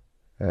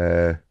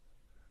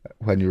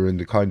when you're in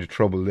the kind of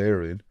trouble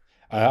they're in.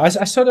 I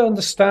sort of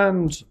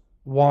understand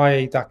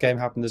why that game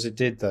happened as it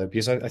did, though,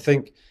 because I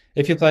think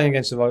if you're playing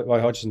against the Roy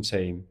Hodgson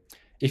team,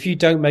 if you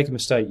don't make a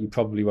mistake, you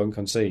probably won't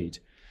concede.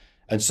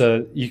 And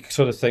so you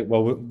sort of think,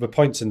 well, we're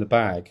points in the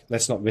bag.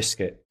 Let's not risk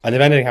it. And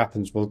if anything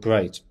happens, well,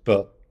 great.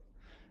 But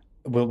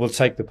we'll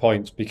take the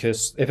points,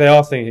 because if they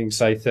are thinking,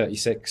 say,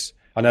 36,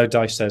 I know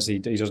Dyche says he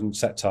doesn't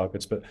set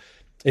targets, but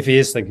if he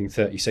is thinking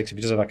 36, if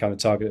he does have that kind of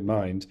target in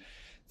mind,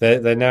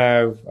 they're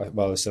now,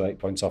 well, they're still 8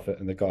 points off it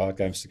and they've got hard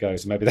games to go,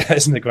 so maybe that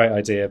isn't a great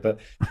idea. But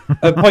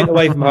a point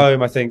away from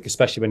home, I think,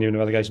 especially when you're in a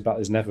relegation battle,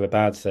 is never a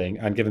bad thing.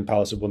 And given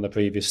Palace have won the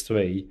previous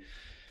 3,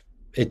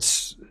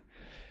 it's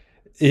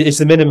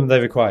the minimum they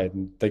required,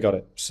 and they got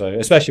it. So,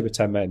 especially with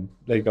 10 men,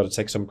 they've got to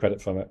take some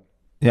credit from it.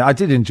 Yeah, I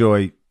did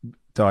enjoy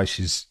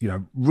Dyche's,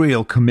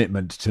 real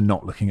commitment to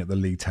not looking at the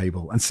league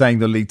table and saying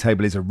the league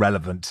table is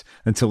irrelevant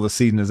until the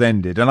season has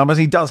ended. And I mean,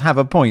 he does have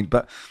a point,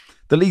 but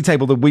the league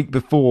table the week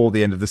before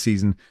the end of the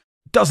season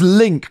does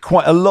link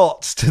quite a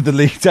lot to the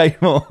league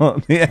table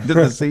at the end of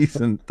the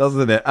season,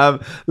 doesn't it?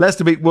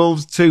 Leicester beat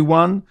Wolves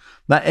 2-1.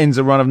 That ends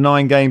a run of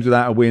 9 games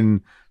without a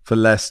win for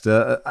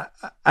Leicester.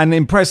 And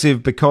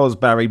impressive because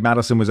Barry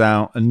Maddison was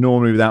out, and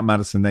normally without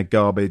Maddison, they're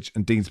garbage.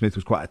 And Dean Smith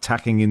was quite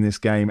attacking in this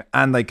game,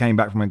 and they came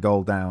back from a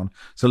goal down.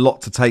 So a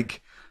lot to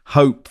take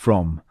hope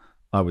from,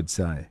 I would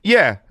say.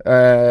 Yeah,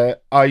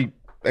 I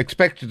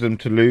expected them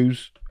to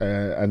lose.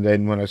 And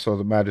then when I saw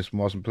that Maddison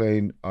wasn't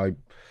playing, I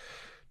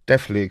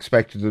definitely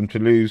expected them to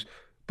lose.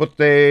 But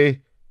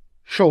they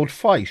showed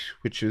fight,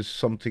 which is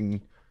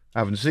something I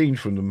haven't seen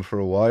from them for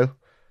a while.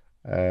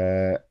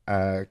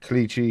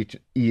 Kelechi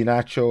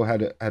Iheanacho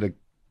had a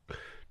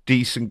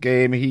decent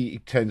game. He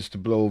tends to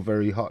blow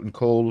very hot and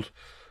cold,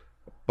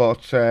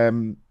 but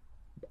a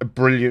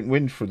brilliant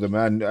win for them.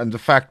 And the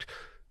fact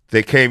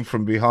they came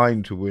from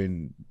behind to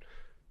win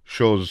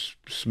shows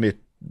Smith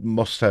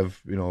must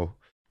have,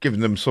 given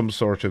them some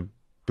sort of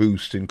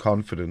boost in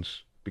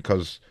confidence,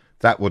 because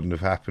that wouldn't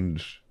have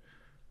happened,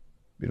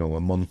 a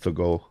month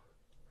ago.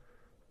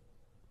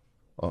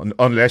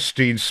 Unless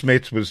Dean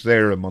Smith was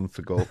there a month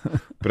ago,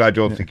 but I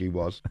don't think he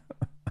was.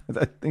 I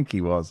don't think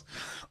he was.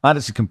 I'd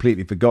actually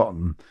completely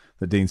forgotten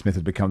that Dean Smith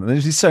had become.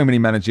 There's just so many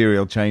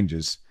managerial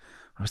changes.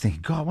 I was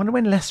thinking, God, I wonder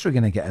when Leicester are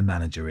going to get a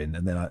manager in.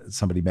 And then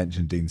somebody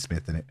mentioned Dean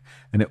Smith in it,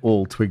 and it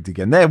all twigged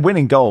again. Their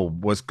winning goal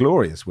was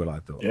glorious, Will, I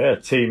thought. Yeah,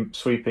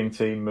 sweeping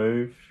team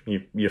move.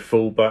 Your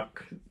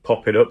fullback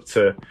popping up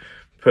to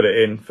put it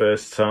in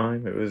first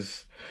time. It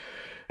was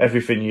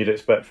everything you'd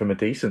expect from a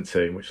decent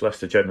team, which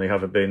Leicester generally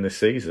haven't been this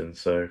season.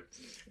 So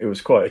it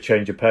was quite a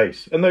change of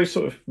pace. And those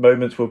sort of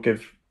moments will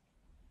give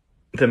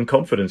them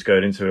confidence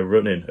going into a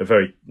run-in, a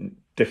very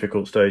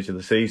difficult stage of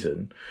the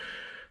season,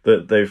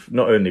 that they've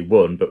not only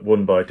won, but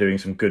won by doing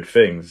some good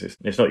things.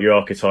 It's not your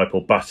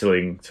archetypal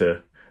battling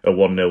to a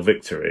 1-0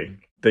 victory.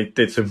 They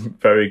did some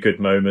very good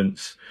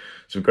moments,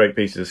 some great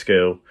pieces of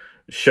skill,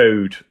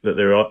 showed that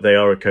they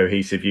are a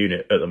cohesive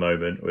unit at the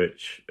moment,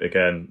 which,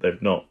 again,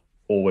 they've not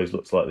always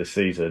looked like this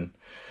season.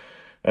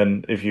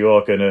 And if you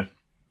are going to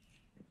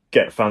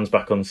get fans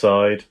back on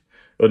side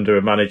under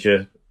a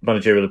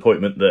managerial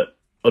appointment that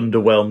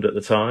underwhelmed at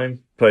the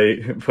time,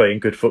 playing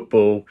good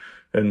football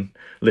and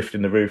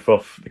lifting the roof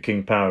off the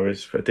King Power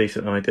is a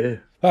decent idea.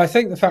 I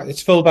think the fact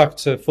it's fullback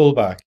to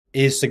fullback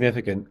is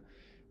significant.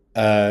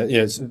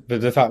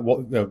 The fact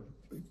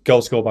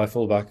goal scored by a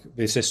fullback,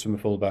 the assist from a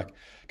fullback.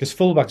 Because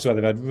fullback as well,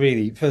 they've had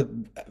really, for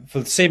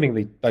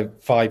seemingly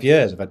about 5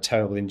 years, they've had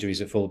terrible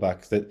injuries at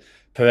fullback. That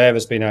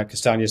Pereira's been out,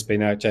 Castagna's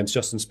been out, James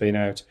Justin's been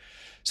out.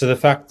 So the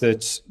fact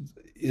that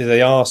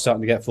they are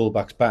starting to get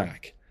fullbacks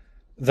back,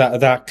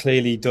 that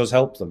clearly does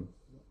help them.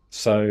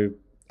 So,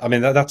 I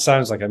mean, that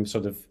sounds like I'm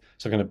sort of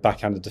some kind of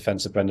backhanded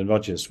defence of Brendan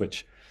Rodgers,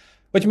 which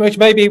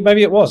maybe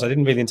it was. I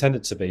didn't really intend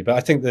it to be, but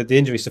I think that the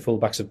injuries to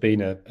fullbacks have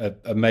been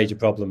a major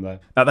problem there.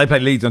 They play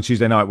Leeds on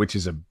Tuesday night, which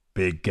is a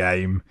big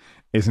game,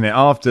 isn't it?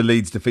 After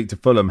Leeds' defeat to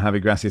Fulham,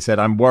 Javi Gracia said,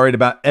 "I'm worried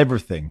about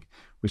everything,"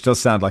 which does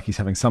sound like he's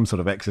having some sort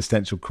of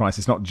existential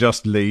crisis, not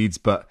just Leeds,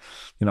 but,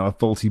 you know, a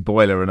faulty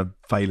boiler and a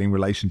failing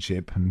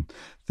relationship and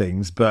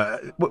things.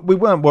 But we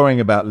weren't worrying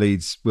about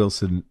Leeds,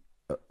 Wilson,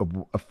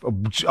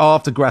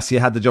 after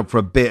Gracia had the job for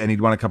a bit and he'd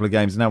won a couple of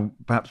games. Now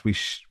perhaps we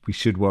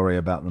should worry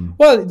about them.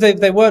 Well,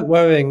 they weren't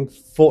worrying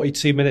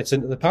 42 minutes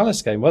into the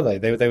Palace game, were they?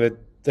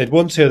 They'd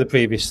won 2 of the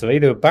previous 3.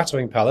 They were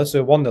battering Palace.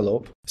 They were 1-0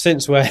 up.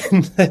 Since when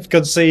they've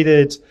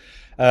conceded,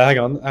 hang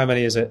on, how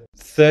many is it?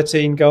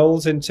 13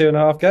 goals in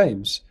 2.5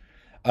 games.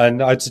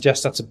 And I'd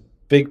suggest that's a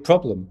big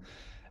problem.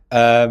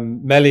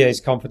 Mellier's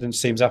confidence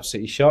seems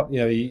absolutely shot. You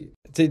know,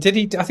 did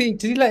he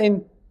let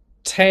in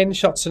 10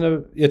 shots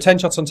on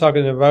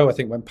target in a row? I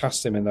think went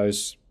past him in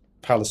those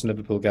Palace and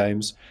Liverpool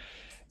games.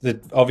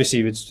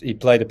 Obviously he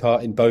played a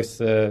part in both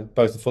the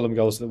Fulham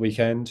goals at the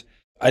weekend.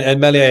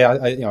 And Meslier,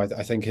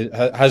 I think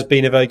has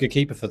been a very good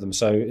keeper for them.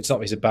 So it's not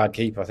that he's a bad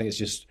keeper. I think it's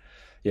just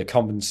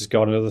confidence is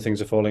gone and other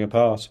things are falling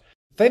apart.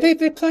 I feel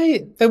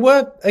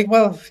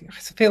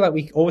like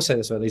we always say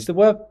this about these. There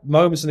were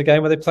moments in the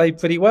game where they played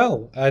pretty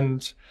well,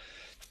 and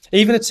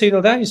even at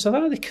 2-0 down, you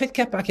saw they could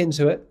get back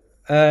into it.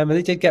 And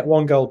they did get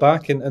 1 goal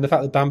back, and the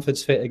fact that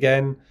Bamford's fit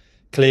again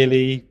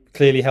clearly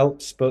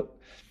helps. But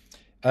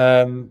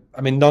I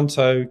mean,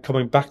 Nonto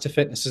coming back to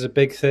fitness is a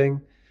big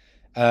thing.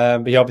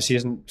 But he obviously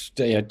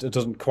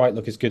doesn't quite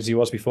look as good as he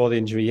was before the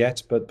injury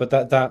yet. But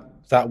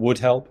that would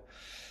help.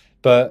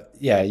 But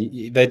yeah,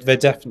 they're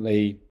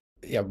definitely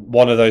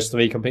one of those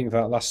 3 competing for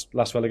that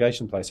last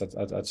relegation place.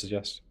 I'd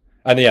suggest.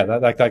 And yeah,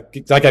 that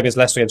game against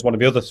Leicester against one of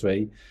the other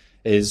 3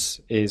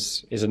 is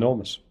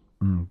enormous.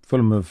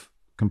 Fulham have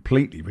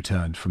completely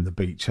returned from the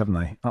beach, haven't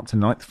they? Up to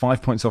 9th,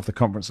 5 points off the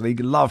Conference League.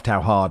 Loved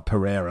how hard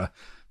Pereira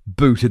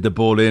booted the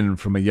ball in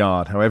from a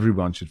yard. How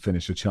everyone should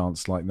finish a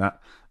chance like that.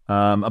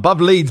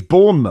 Above Leeds,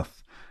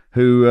 Bournemouth,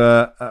 who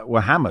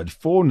were hammered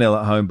 4-0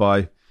 at home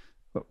by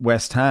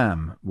West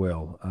Ham.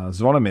 Will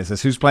Zvonimir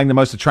says, who's playing the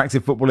most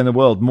attractive football in the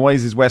world?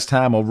 Moyes' West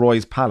Ham or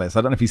Roy's Palace?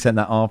 I don't know if he sent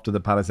that after the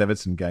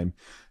Palace-Everton game.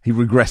 He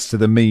regressed to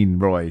the mean,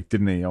 Roy,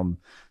 didn't he, on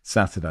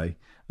Saturday?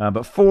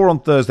 But 4 on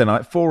Thursday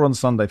night, 4 on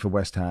Sunday for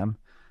West Ham.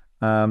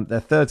 They're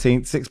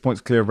 13th, 6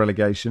 points clear of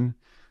relegation.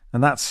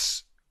 And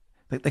this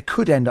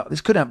could end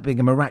up being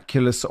a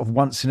miraculous sort of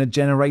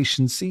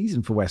once-in-a-generation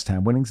season for West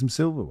Ham, winning some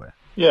silverware.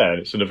 Yeah,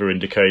 it's another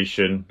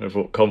indication of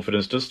what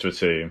confidence does to a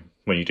team.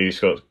 When you do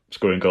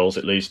scoring goals,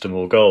 it leads to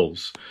more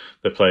goals.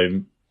 They're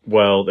playing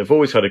well. They've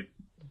always had a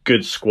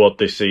good squad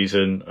this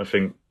season. I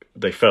think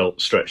they felt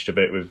stretched a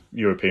bit with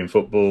European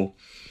football.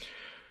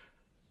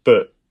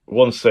 But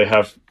once they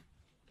have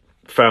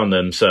found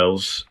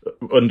themselves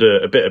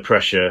under a bit of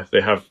pressure,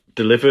 they have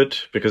delivered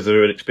because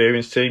they're an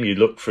experienced team. You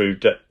look through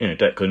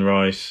Declan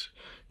Rice,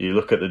 you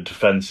look at the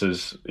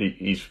defences,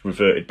 he's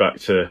reverted back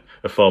to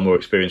a far more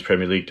experienced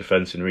Premier League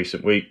defence in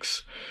recent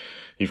weeks.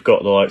 You've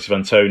got the likes of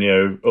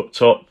Antonio up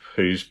top,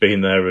 who's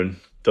been there and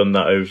done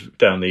that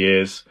down the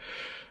years.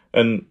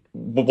 And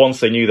once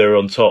they knew they were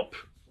on top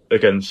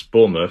against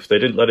Bournemouth, they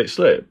didn't let it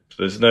slip.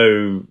 There's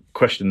no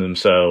questioning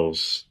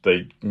themselves.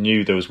 They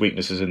knew there was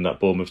weaknesses in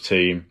that Bournemouth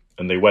team,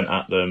 and they went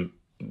at them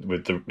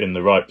in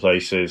the right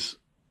places.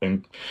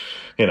 And,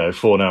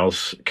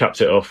 Fornals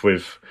capped it off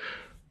with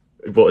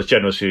what has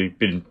generously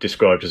been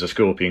described as a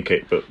scorpion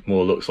kick, but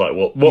more looks like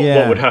what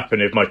would happen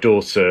if my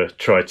daughter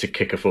tried to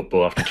kick a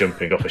football after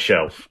jumping off a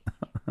shelf.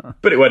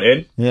 But it went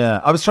in.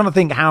 Yeah, I was trying to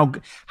think how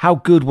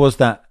good was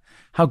that?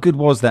 How good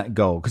was that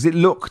goal? Because it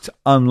looked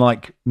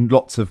unlike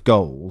lots of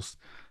goals.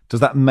 Does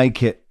that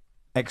make it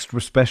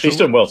extra special? He's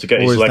done well to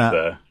get his leg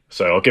there,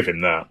 so I'll give him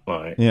that.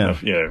 I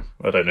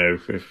don't know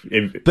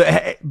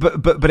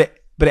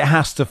but it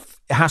has to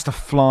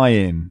fly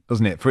in,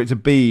 doesn't it? For it to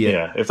be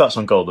if that's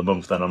on Goal of the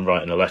Month, then I'm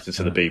writing a letter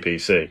to the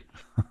BBC.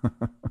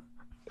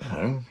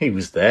 He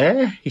was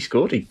there. He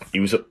scored. He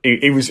was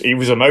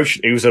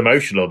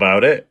emotional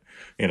about it.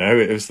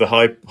 It was the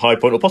high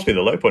point, or possibly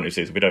the low point of the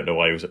season. We don't know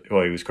why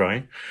he was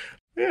crying.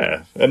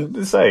 Yeah, and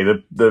to say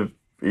the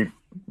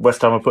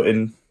West Ham are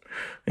putting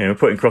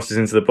crosses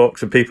into the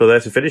box and people are there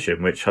to finish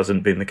him, which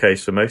hasn't been the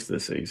case for most of the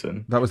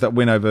season. That was that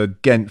win over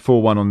Ghent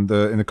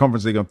 4-1 in the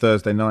Conference League on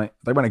Thursday night.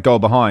 They went a goal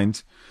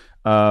behind.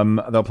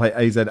 They'll play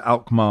AZ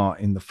Alkmaar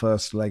in the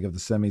first leg of the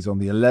semis on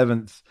the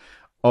 11th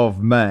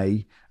of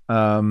May.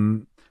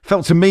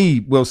 Felt to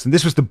me, Wilson,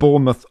 this was the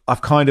Bournemouth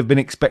I've kind of been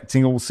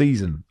expecting all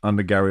season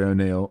under Gary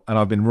O'Neill, and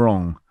I've been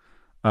wrong.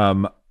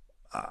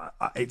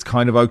 It's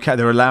kind of okay.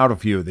 They're allowed a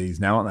few of these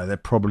now, aren't they? They're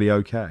probably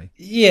okay.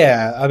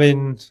 Yeah, I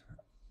mean,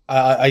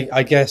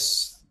 I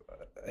guess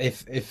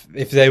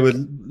if they were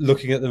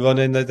looking at the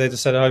run-in, they'd have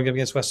said, home game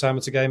against West Ham,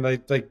 it's a game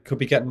they could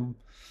be getting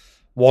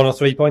 1 or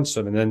 3 points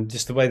from. And then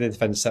just the way they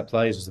defended set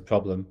plays was the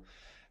problem.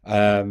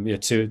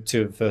 Two of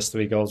the first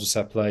 3 goals were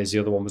set plays. The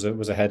other one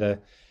was a header.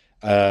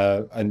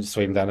 And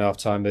 3 down at half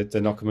time,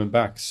 they're not coming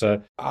back.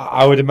 So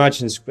I would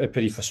imagine it's a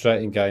pretty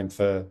frustrating game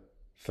for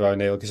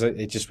O'Neill, because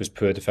it just was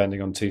poor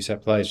defending on 2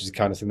 set plays, which is the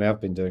kind of thing they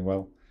have been doing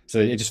well. So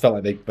it just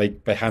felt like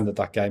they handed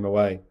that game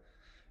away.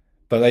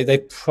 But they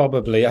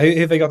probably, who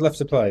have they got left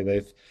to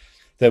play?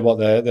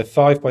 They're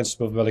 5 points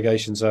above the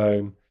relegation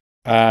zone,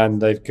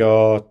 and they've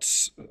got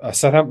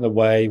Southampton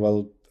away.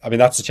 Well, I mean,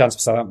 that's a chance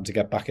for Southampton to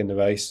get back in the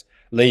race.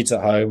 Leeds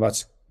at home,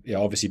 that's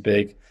obviously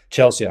big.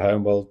 Chelsea at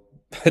home, well,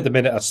 at the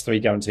minute that's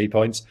 3 guaranteed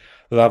points.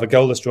 They'll have a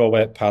goalless draw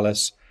away at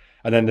Palace,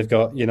 and then they've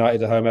got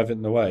United at home,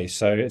 Everton away.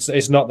 So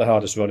it's not the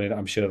hardest running.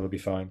 I'm sure they'll be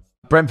fine.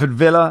 Brentford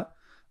Villa.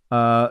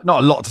 Not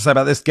a lot to say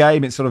about this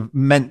game. It sort of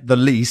meant the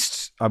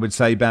least, I would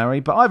say, Barry.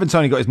 But Ivan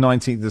Toney got his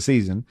 19th of the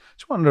season.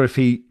 Just wonder if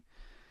he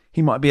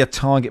might be a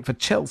target for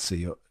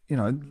Chelsea.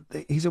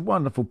 He's a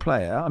wonderful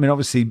player. I mean,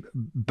 obviously,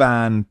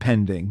 ban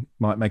pending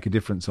might make a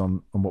difference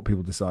on what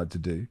people decide to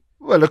do.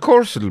 Well, of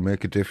course it'll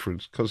make a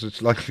difference, because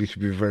it's likely to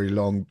be a very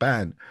long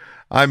ban.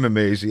 I'm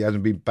amazed he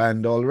hasn't been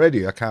banned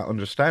already. I can't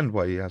understand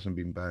why he hasn't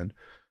been banned.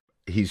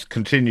 He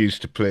continues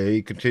to play.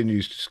 He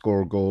continues to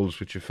score goals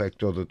which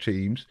affect other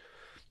teams.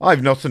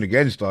 I've nothing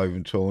against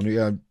Ivan Toney.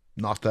 I'm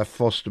not that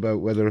fussed about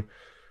whether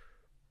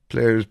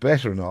players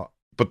bet or not.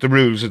 But the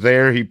rules are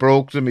there. He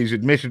broke them. He's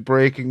admitted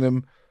breaking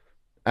them.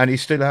 And he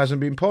still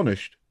hasn't been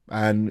punished.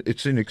 And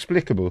it's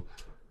inexplicable.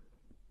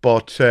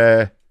 But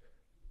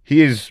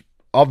he is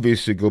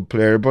obviously a good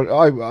player.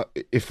 But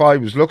if I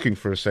was looking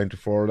for a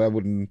centre-forward, I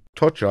wouldn't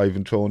touch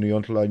Ivan Toney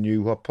until I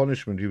knew what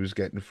punishment he was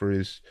getting for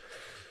his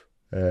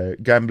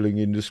gambling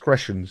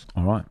indiscretions.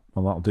 All right.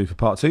 Well, that'll do for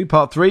part 2.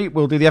 Part 3,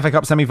 we'll do the FA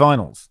Cup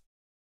semi-finals.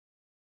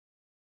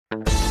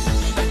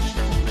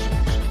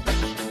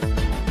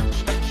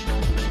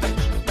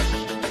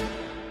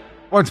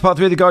 Welcome to part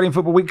 3 of the Guardian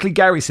Football Weekly.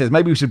 Gary says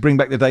maybe we should bring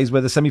back the days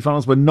where the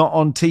semi-finals were not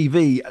on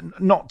TV.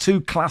 Not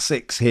 2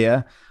 classics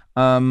here.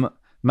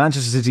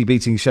 Manchester City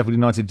beating Sheffield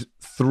United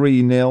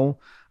 3-0.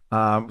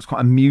 It was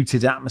quite a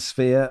muted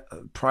atmosphere.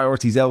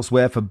 Priorities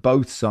elsewhere for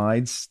both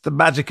sides. The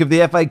magic of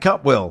the FA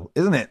Cup, Will,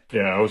 isn't it?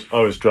 Yeah,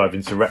 I was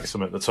driving to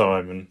Wrexham at the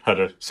time and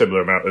had a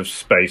similar amount of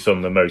space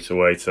on the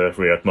motorway to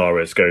Riyad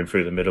Mahrez going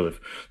through the middle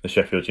of the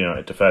Sheffield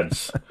United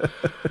defence.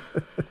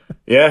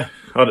 Yeah,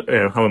 I'm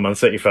a Man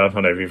City fan. I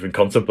never even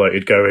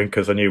contemplated going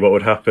because I knew what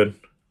would happen.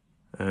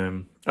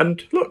 And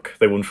look,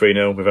 they won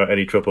 3-0 without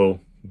any trouble,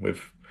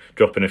 with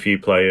dropping a few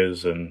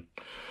players and...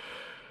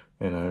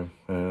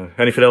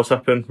 anything else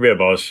happened? Riyad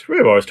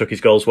Mahrez took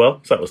his goals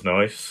well, so that was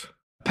nice.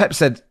 Pep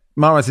said,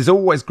 Mahrez is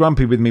always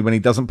grumpy with me when he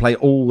doesn't play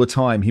all the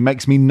time. He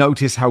makes me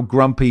notice how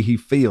grumpy he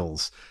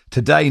feels.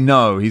 Today,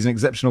 no, he's an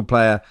exceptional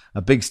player,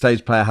 a big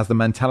stage player, has the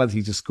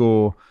mentality to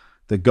score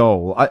the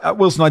goal.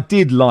 Wilson, I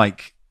did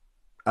like,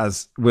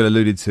 as Will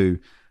alluded to,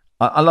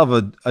 I love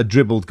a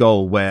dribbled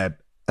goal where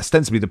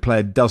ostensibly the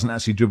player doesn't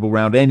actually dribble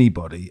around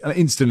anybody. I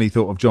instantly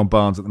thought of John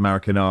Barnes at the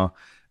Maracana.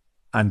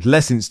 And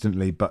less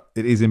instantly, but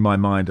it is in my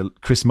mind,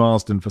 Chris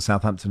Marsden for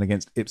Southampton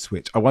against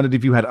Ipswich. I wondered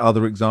if you had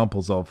other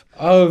examples of...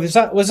 Oh, was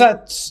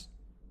that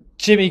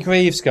Jimmy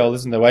Greaves' goal,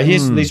 isn't there? Where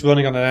he's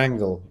running on an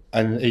angle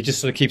and he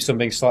just sort of keeps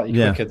something slightly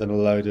quicker than a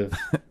load of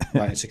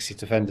 1960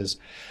 defenders.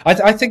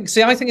 I think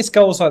it's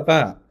goals like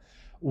that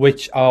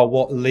which are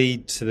what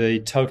lead to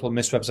the total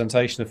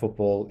misrepresentation of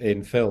football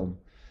in film.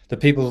 That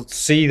people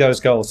see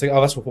those goals, think,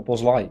 oh, that's what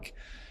football's like.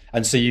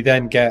 And so you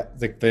then get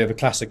the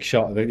classic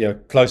shot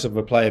of close-up of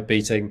a player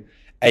beating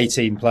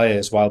 18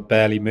 players while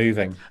barely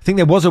moving. I think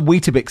there was a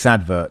Weetabix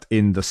advert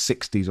in the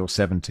 60s or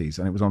 70s,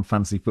 and it was on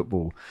Fantasy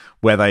Football,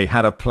 where they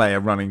had a player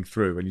running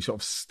through, and you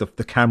sort of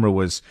the camera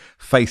was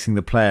facing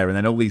the player, and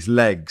then all these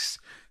legs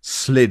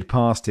slid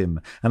past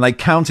him, and they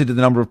counted the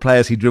number of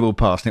players he dribbled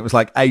past, and it was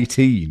like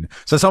 18.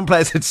 So some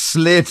players had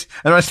slid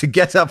and managed to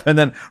get up and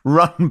then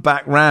run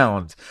back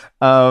round.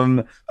 I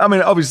mean,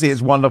 obviously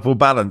it's wonderful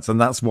balance, and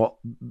that's what,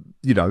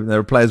 there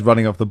are players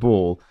running off the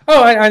ball.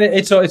 Oh, and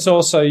it's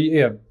also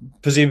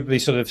presumably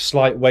sort of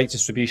slight weight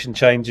distribution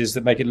changes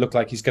that make it look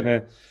like he's going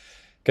to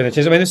change.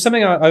 I mean, there's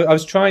something I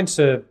was trying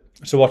to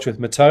watch with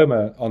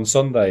Matoma on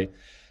Sunday.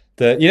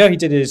 That he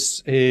did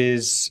his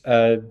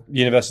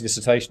university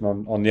dissertation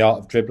on the art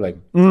of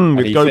dribbling.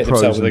 With he fit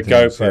himself with a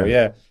GoPro,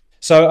 yeah.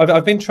 So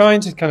I've been trying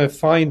to kind of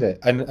find it,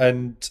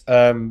 and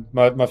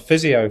my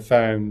physio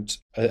found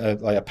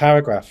a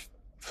paragraph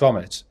from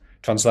it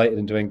translated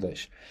into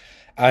English,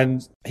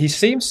 and he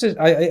seems to,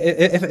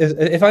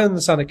 if I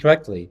understand it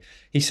correctly,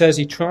 he says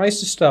he tries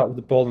to start with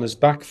the ball on his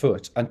back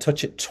foot and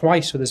touch it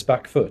twice with his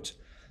back foot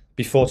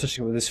before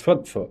touching it with his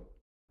front foot,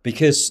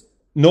 because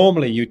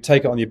normally you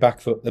take it on your back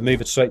foot, then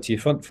move it straight to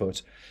your front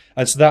foot.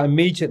 And so that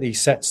immediately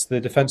sets the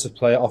defensive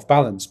player off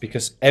balance,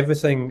 because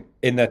everything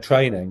in their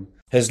training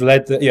has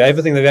led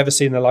everything they've ever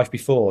seen in their life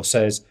before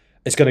says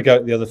it's going to go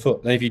at the other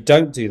foot. And if you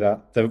don't do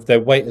that,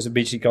 their weight has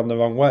immediately gone the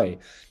wrong way.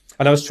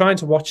 And I was trying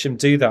to watch him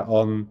do that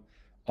on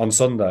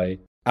Sunday,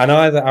 And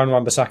either Aaron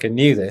Wan-Bissaka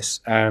knew this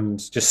and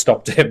just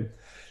stopped him,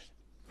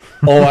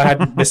 or I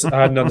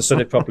hadn't understood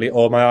it properly,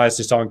 or my eyes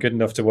just aren't good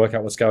enough to work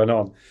out what's going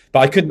on. But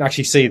I couldn't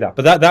actually see that.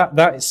 But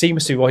that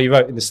seems to be what he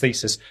wrote in this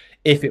thesis,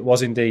 if it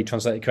was indeed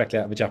translated correctly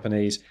out of the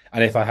Japanese,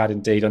 and if I had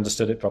indeed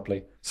understood it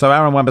properly. So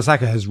Aaron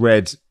Wan-Bissaka has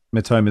read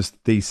Mitoma's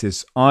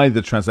thesis,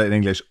 either translated in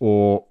English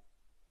or...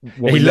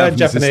 He learned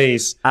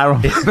Japanese.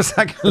 Aaron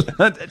Wan-Bissaka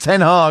learned.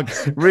 Ten Hag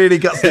really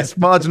got its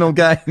marginal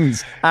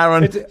gains.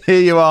 Aaron,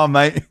 here you are,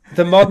 mate.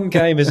 The modern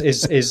game is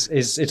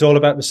it's all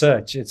about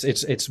research.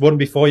 It's one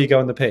before you go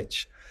on the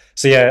pitch.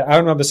 So yeah,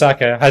 Aaron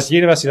Wan-Bissaka has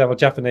university level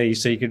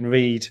Japanese, so you can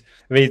read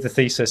the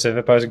thesis of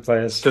opposing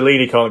players.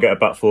 Delaney can't get a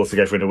back four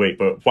together in a week,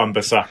 but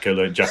Wan-Bissaka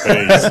learned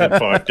Japanese in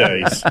 5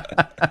 days.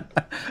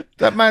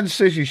 That Man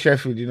City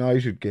Sheffield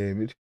United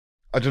game,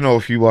 I don't know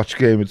if you watch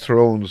Game of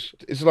Thrones.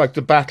 It's like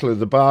the Battle of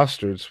the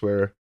Bastards,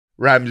 where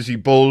Ramsay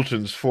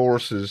Bolton's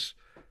forces,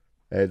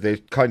 they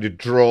kind of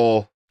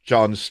draw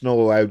Jon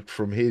Snow out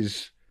from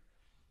his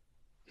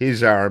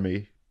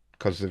army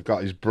because they've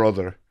got his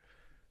brother,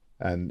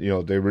 and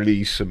they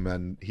release him,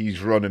 and he's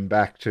running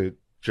back to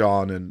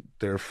Jon, and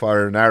they're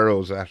firing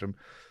arrows at him.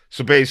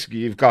 So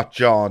basically, you've got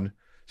Jon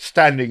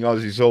standing on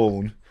his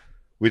own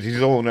with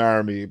his own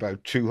army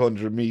about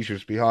 200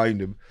 meters behind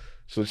him.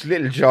 So it's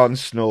little Jon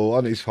Snow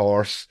on his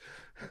horse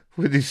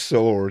with his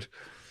sword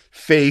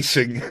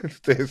facing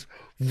this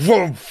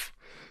woof.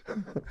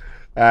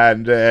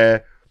 And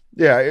I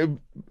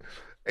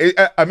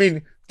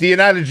mean, the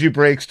analogy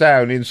breaks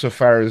down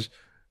insofar as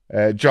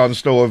Jon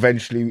Snow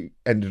eventually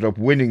ended up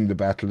winning the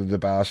Battle of the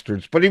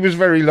Bastards, but he was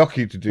very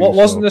lucky to do so.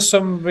 Wasn't there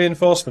some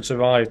reinforcements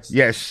arrived?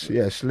 Yes.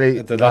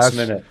 At the last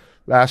minute.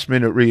 Last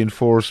minute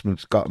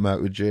reinforcements got him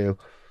out of jail.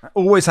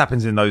 Always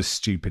happens in those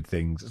stupid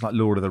things. It's like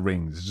Lord of the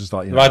Rings. It's just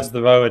like Rides of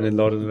the Rowan in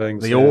Lord of the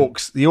Rings. The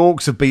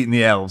orcs have beaten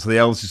the elves. The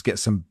elves just get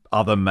some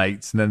other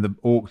mates, and then the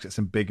orcs get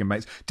some bigger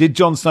mates. Did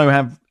Jon Snow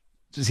have?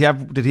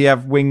 Did he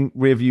have wing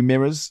rear view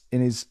mirrors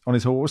on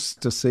his horse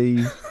to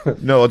see?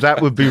 No, that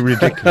would be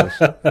ridiculous.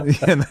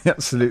 Yeah,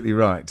 absolutely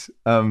right.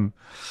 Well,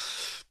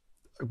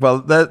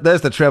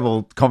 there's the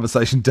treble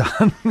conversation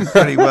done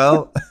pretty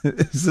well,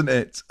 isn't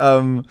it?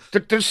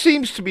 There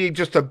seems to be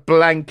just a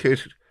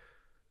blanket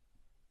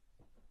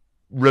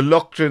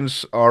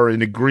reluctance or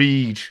an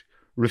agreed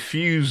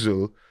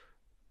refusal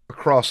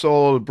across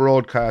all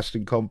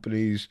broadcasting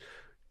companies,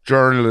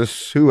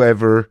 journalists,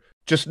 whoever,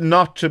 just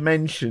not to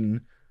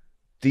mention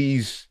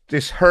this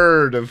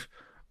herd of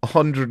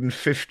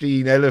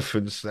 115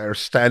 elephants that are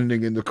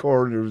standing in the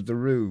corner of the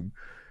room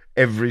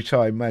every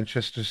time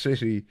Manchester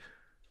City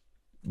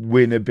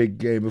win a big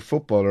game of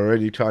football, or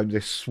any time they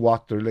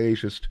swat their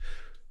latest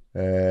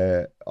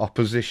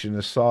opposition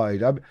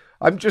aside.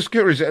 I'm just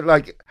curious,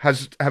 like,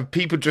 have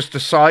people just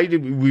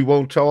decided we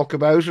won't talk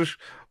about it,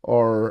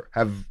 or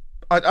have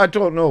I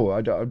don't know.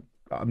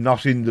 I'm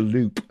not in the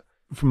loop.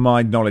 From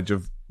my knowledge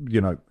of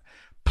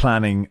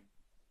planning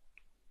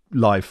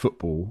live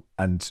football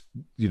and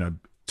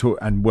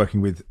and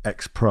working with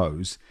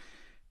ex-pros,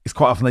 it's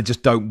quite often they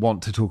just don't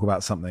want to talk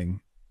about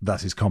something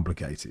that is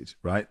complicated,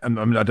 right? And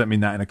I mean, I don't mean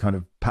that in a kind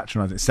of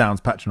patronising. It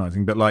sounds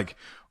patronising, but like,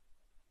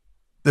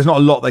 there's not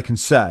a lot they can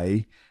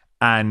say,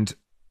 and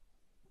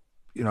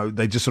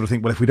they just sort of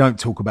think, well, if we don't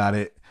talk about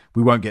it,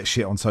 we won't get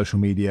shit on social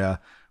media.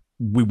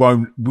 We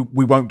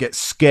won't get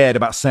scared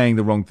about saying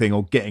the wrong thing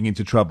or getting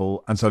into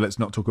trouble, and so let's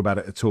not talk about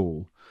it at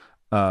all.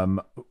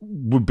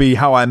 Would be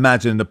how I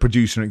imagine the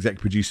producer and exec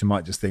producer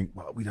might just think,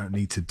 well, we don't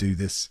need to do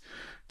this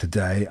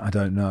today. I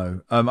don't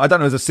know. I don't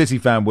know, as a City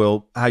fan,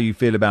 Will, how you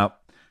feel about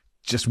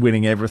just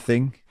winning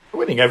everything.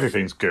 Winning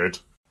everything's good.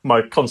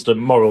 My constant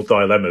moral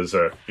dilemmas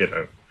are,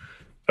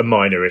 a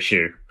minor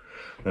issue.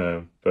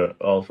 But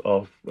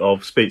I'll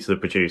speak to the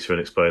producer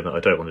and explain that I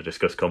don't want to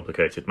discuss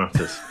complicated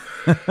matters.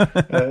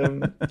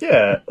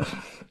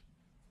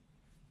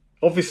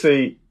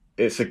 Obviously,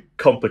 it's a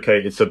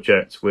complicated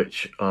subject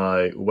which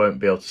I won't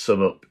be able to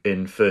sum up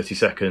in 30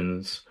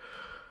 seconds.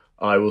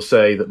 I will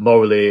say that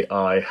morally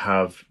I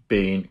have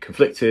been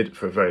conflicted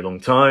for a very long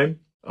time.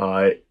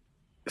 I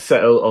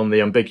settle on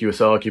the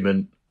ambiguous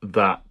argument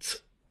that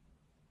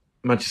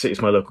Manchester City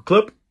is my local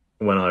club.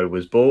 When I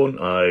was born,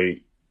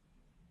 I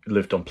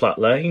lived on Platt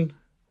Lane,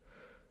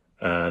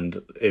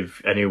 and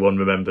if anyone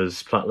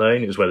remembers Platt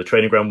Lane, it was where the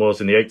training ground was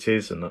in the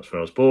 80s, and that's where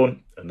I was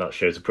born, and that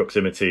shows a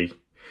proximity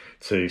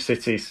to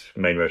cities.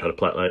 Main Road had a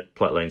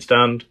Platt Lane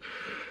stand,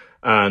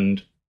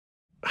 and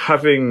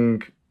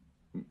having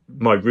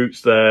my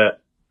roots there,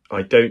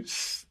 I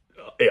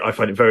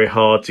find it very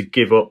hard to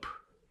give up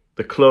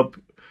the club,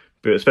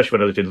 but especially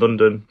when I lived in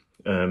London,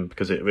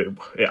 because it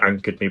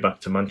anchored me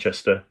back to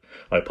Manchester.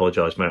 I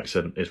apologise, my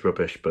accent is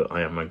rubbish, but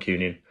I am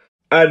Mancunian.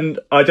 And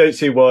I don't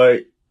see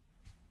why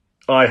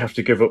I have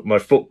to give up my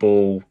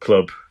football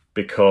club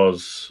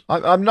because...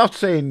 I'm not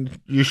saying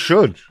you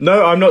should.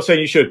 No, I'm not saying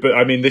you should, but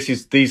I mean,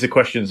 these are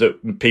questions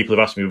that people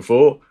have asked me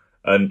before,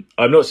 and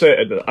I'm not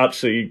saying,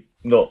 absolutely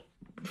not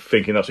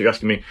thinking that's what you're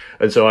asking me.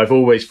 And so I've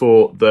always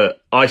thought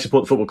that I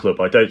support the football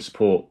club. I don't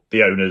support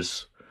the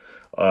owners.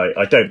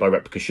 I don't buy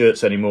replica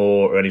shirts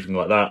anymore or anything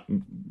like that.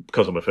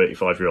 because I'm a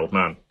 35-year-old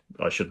man,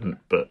 I shouldn't,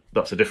 but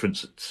that's a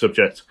different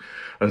subject.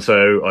 And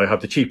so I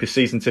have the cheapest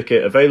season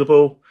ticket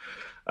available,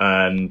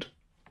 and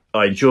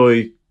I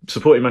enjoy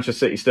supporting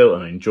Manchester City still,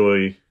 and I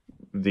enjoy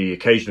the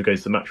occasion of going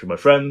to the match with my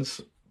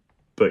friends.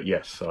 But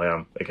yes, I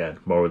am, again,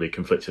 morally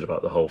conflicted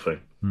about the whole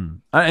thing.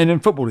 And in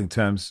footballing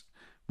terms,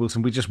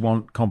 Wilson, we just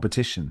want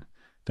competition,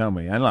 don't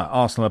we? And like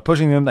Arsenal are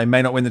pushing them. They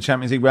may not win the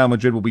Champions League. Real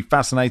Madrid will be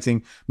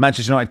fascinating.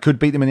 Manchester United could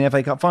beat them in the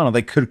FA Cup final.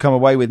 They could come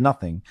away with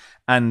nothing.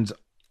 And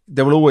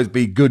there will always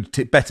be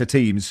better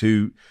teams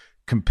who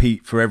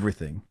compete for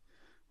everything,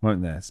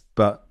 won't there?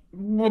 But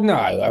no,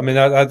 I mean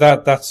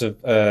that's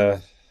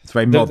it's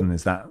very modern,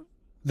 is that?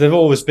 There've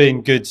always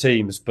been good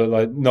teams, but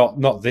like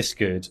not this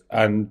good,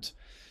 and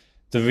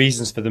the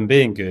reasons for them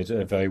being good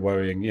are very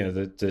worrying. You know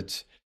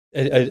that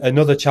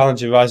another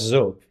challenger rises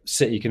up.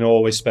 City can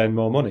always spend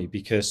more money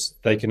because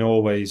they can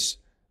always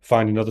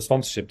find another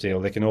sponsorship deal.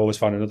 They can always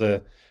find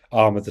another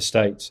arm of the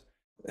state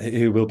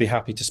who will be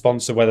happy to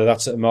sponsor, whether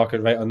that's at a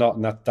market rate or not,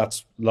 and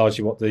that's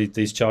largely what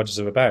these charges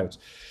are about.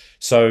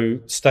 So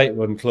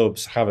state-run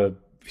clubs have a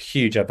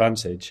huge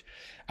advantage,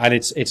 and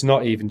it's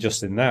not even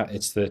just in that.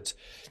 It's that,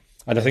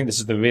 and I think this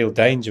is the real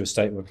danger of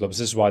state-run clubs.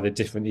 This is why they're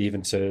different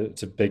even to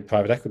big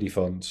private equity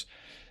funds,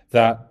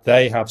 that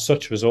they have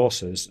such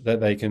resources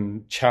that they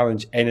can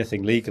challenge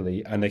anything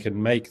legally, and they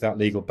can make that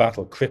legal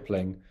battle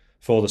crippling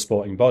for the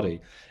sporting body.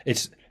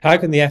 It's how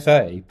can the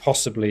FA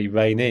possibly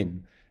rein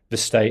in the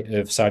state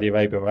of Saudi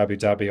Arabia or Abu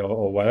Dhabi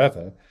or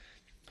wherever?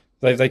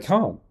 They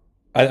can't,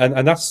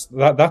 and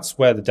that's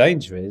where the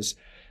danger is.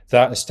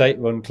 That a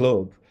state-run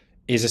club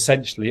is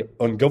essentially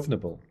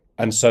ungovernable,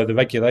 and so the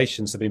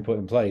regulations that have been put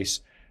in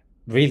place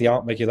really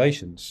aren't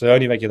regulations. They're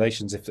only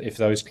regulations if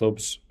those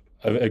clubs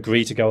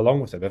agree to go along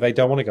with them. If they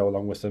don't want to go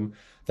along with them,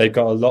 they've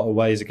got a lot of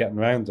ways of getting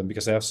around them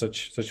because they have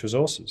such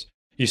resources.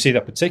 You see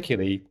that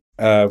particularly.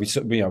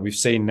 We've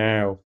seen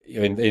now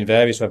in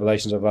various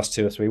revelations over the last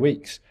 2 or 3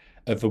 weeks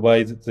of the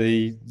way that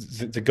the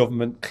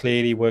government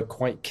clearly were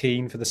quite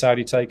keen for the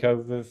Saudi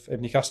takeover of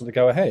Newcastle to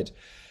go ahead.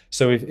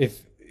 So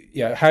if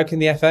how can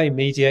the FA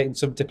mediate in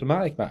some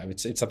diplomatic matter?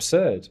 It's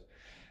absurd,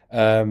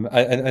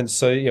 and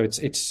so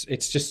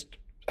it's just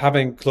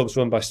having clubs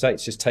run by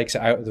states just takes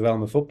it out of the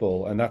realm of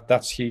football, and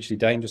that's hugely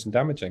dangerous and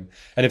damaging.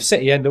 And if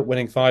City end up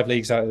winning 5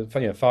 league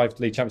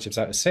championships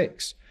out of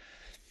 6,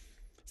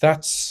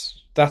 that's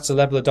a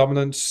level of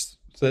dominance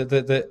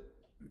that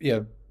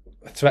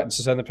threatens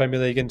to turn the Premier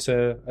League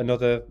into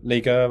another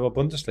Liga or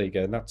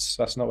Bundesliga, and that's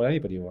not what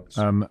anybody wants.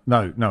 No,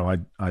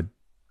 I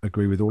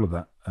agree with all of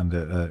that, and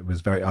it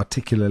was very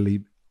articulately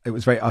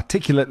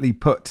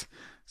put.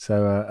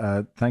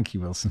 So thank you,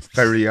 Wilson.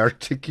 Very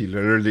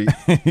articulately.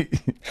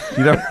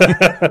 you don't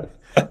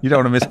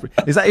want to miss.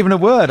 Is that even a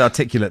word?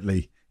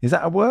 Articulately, is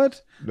that a word?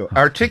 No,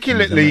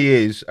 articulately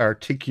is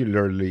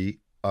articularly.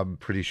 I'm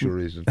pretty sure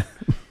isn't.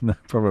 No,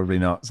 probably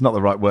not. It's not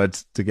the right word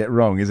to get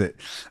wrong, is it?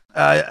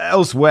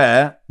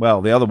 Elsewhere,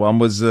 well, the other one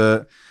was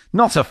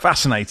not a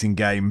fascinating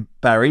game,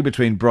 Barry,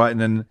 between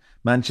Brighton and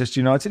Manchester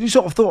United. You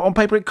sort of thought on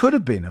paper it could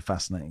have been a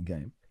fascinating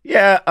game.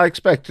 Yeah, I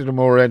expected a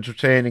more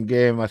entertaining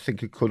game. I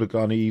think it could have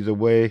gone either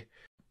way,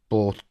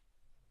 but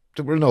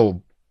there were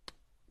no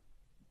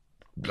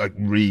there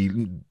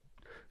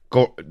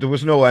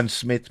was no "and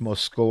Smith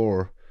must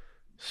score"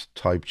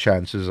 type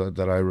chances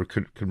that I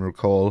can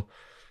recall.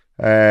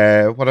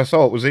 What I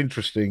thought was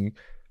interesting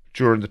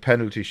during the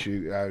penalty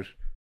shootout,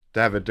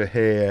 David De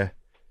Gea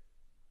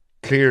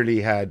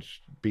clearly had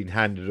been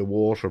handed a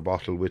water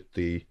bottle with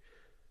the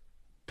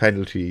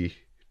penalty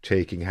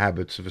taking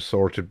habits of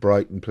assorted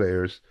Brighton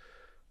players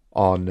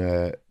on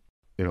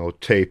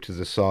taped to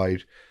the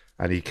side,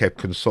 and he kept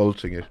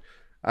consulting it.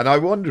 And I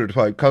wondered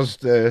why, because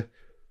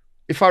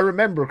if I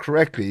remember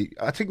correctly,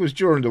 I think it was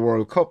during the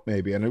World Cup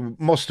maybe, and it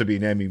must have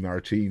been Emi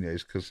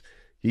Martinez, because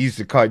he's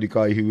the kind of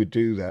guy who would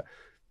do that.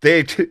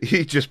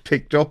 He just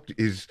picked up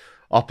his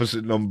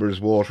opposite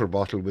number's water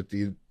bottle with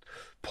the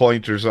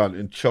pointers on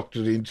and chucked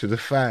it into the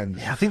fans.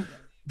 Yeah, I think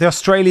the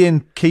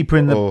Australian keeper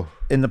in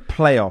the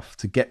playoff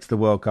to get to the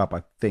World Cup,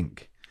 I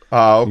think.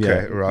 Oh,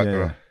 okay,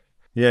 right.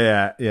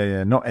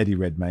 Yeah. Not Eddie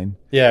Redmayne.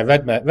 Yeah,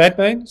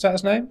 Redmayne, is that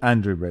his name?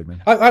 Andrew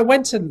Redmayne. I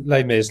went to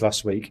Les Mis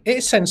last week.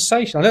 It's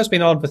sensational. I know it's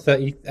been on for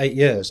 38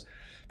 years,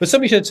 but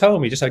somebody should have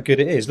told me just how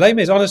good it is. Les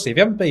Mis, honestly, if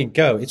you haven't been,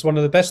 go. It's one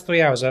of the best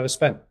 3 hours I've ever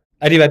spent.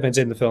 Eddie Redmayne's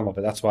in the film of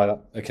it. That's why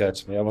that occurred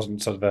to me. I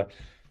wasn't sort of a...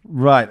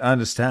 Right, I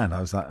understand. I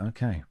was like,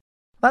 okay.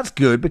 That's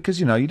good because,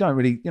 you're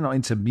not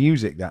into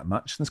music that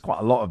much. There's quite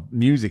a lot of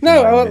music.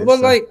 No, I'm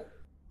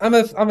a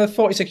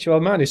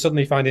 46-year-old man who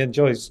suddenly finally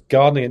enjoys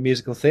gardening and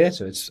musical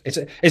theatre.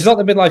 It's not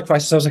the midlife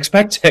crisis I was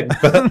expecting,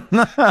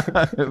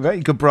 but...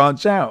 You could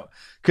branch out,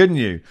 couldn't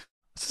you?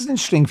 This is an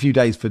interesting few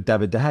days for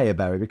David De Gea,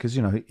 Barry, because,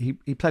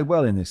 he played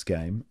well in this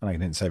game. I know he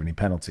didn't save any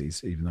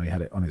penalties, even though he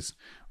had it on his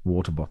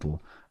water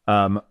bottle.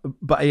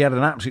 But he had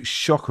an absolute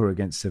shocker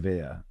against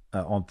Sevilla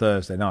on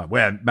Thursday night,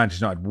 where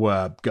Manchester United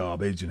were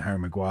garbage and Harry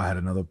Maguire had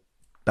another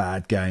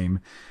bad game.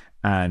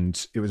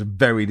 And it was a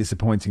very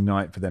disappointing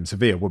night for them.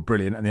 Sevilla were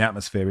brilliant and the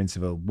atmosphere in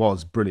Seville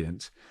was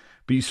brilliant.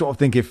 But you sort of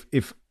think if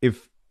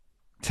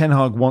Ten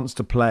Hag wants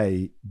to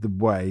play the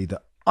way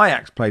that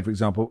Ajax played, for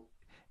example.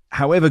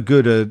 However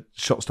good a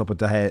shot stopper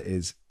De Gea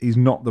is, he's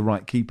not the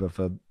right keeper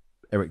for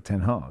Erik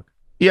Ten Hag.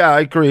 Yeah,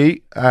 I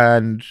agree.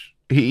 And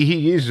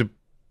he is an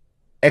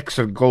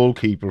excellent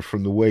goalkeeper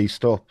from the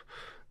waist up,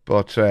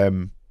 but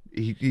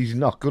he's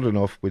not good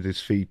enough with his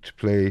feet to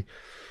play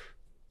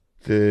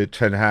the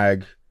Ten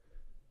Hag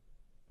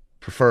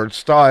preferred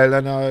style.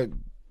 And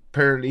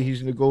apparently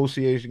he's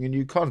negotiating a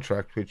new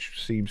contract,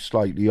 which seems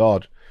slightly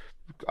odd.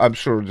 I'm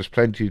sure there's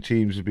plenty of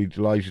teams would be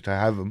delighted to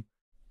have him.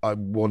 I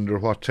wonder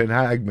what Ten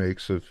Hag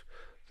makes of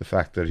the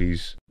fact that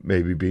he's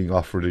maybe being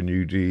offered a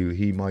new deal.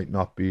 He might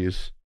not be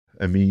as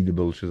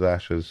amenable to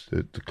that as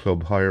the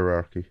club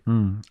hierarchy.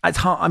 It's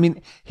hard. I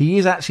mean, he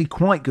is actually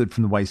quite good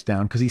from the waist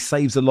down because he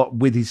saves a lot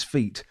with his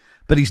feet,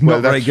 but he's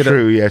not very good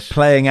at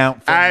playing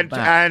out from the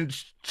back.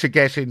 And to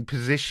get in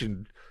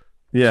position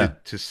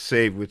to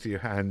save with your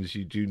hands,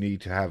 you do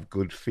need to have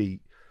good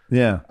feet.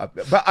 Yeah.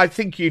 But I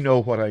think you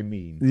know what I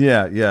mean.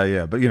 Yeah.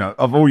 But,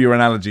 of all your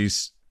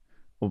analogies,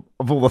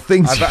 of all the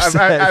things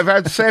I've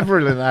had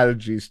several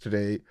analogies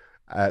today.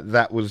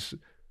 That was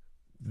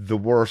the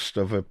worst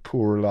of a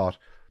poor lot.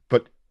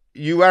 But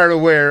you are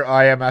aware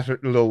I am at a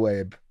low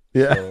ebb.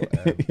 Yeah.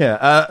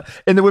 So,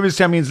 in the Women's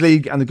Champions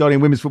League, and the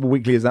Guardian Women's Football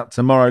Weekly is out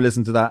tomorrow.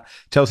 Listen to that.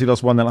 Chelsea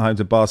lost 1-0 at home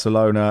to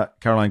Barcelona.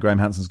 Caroline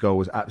Graham-Hansen's goal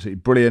was absolutely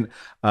brilliant.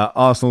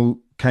 Arsenal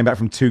came back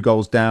from 2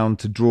 goals down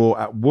to draw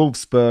at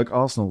Wolfsburg.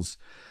 Arsenal's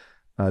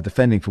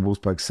defending for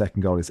Wolfsburg's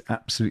second goal is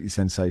absolutely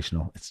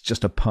sensational. It's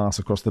just a pass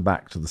across the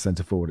back to the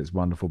centre forward. It's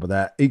wonderful. But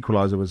their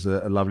equaliser was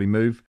a lovely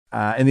move.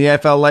 In the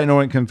AFL, Leyton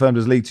Orient confirmed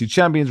as League 2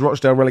 champions.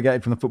 Rochdale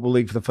relegated from the Football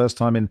League for the first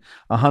time in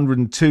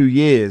 102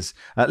 years.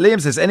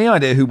 Liam says, any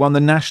idea who won the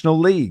National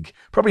League?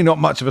 Probably not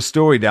much of a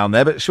story down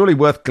there, but surely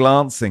worth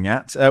glancing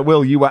at.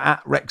 Will, you were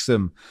at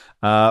Wrexham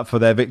for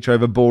their victory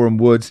over Boreham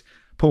Wood.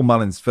 Paul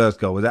Mullen's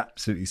first goal was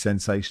absolutely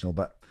sensational.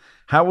 But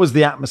how was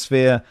the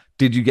atmosphere?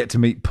 Did you get to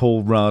meet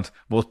Paul Rudd?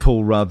 Was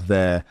Paul Rudd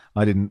there?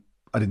 I didn't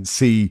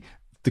see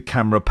the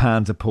camera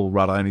pan to Paul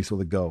Rudd. I only saw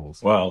the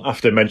goals. Well,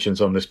 after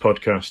mentions on this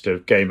podcast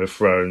of Game of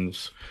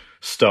Thrones,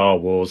 Star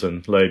Wars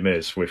and Les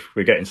Mis,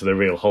 we're getting to the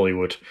real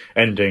Hollywood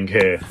ending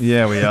here.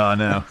 Yeah, we are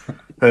now.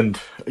 And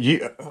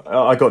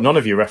I got none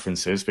of your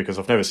references because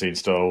I've never seen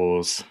Star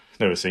Wars,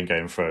 never seen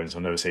Game of Thrones,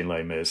 I've never seen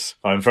Les Mis.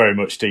 I'm very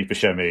much Steve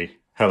Buscemi,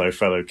 hello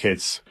fellow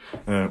kids,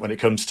 when it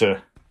comes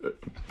to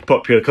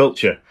popular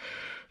culture.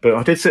 But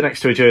I did sit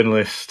next to a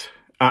journalist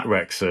at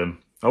Wrexham,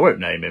 I won't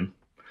name him,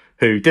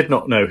 who did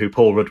not know who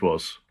Paul Rudd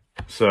was.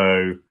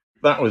 So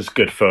that was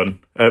good fun.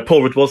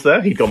 Paul Rudd was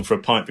there. He'd gone for a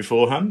pint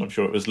beforehand. I'm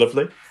sure it was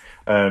lovely.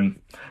 But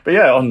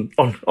yeah,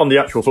 on the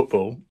actual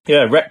football,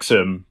 yeah,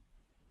 Wrexham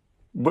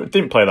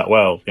didn't play that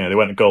well. They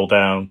went a goal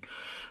down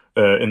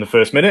in the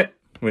first minute,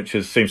 which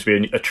seems to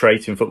be a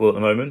trait in football at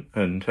the moment.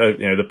 And,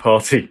 the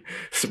party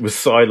was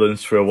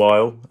silenced for a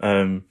while.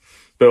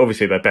 But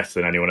obviously they're better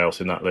than anyone else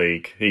in that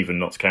league, even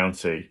Notts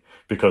County,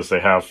 because they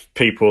have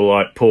people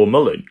like Paul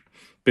Mullen.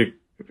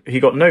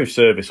 He got no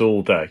service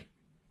all day.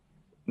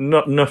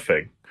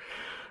 Nothing.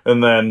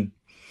 And then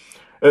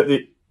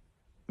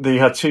he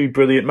had 2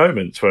 brilliant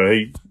moments where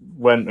he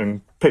went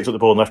and picked up the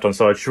ball on the left-hand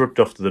side, shrugged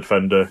off to the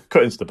defender,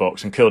 cut into the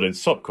box and killed it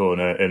into top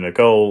corner in a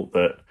goal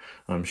that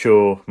I'm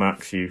sure,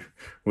 Max, you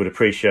would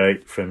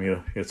appreciate from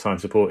your time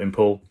supporting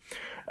Paul.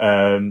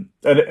 And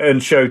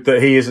showed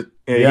that he is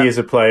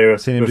a player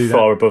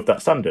far above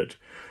that standard.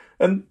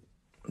 And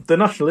the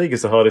National League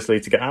is the hardest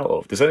league to get out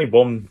of. There's only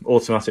one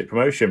automatic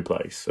promotion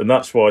place, and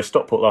that's why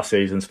Stockport last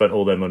season spent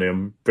all their money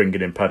on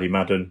bringing in Paddy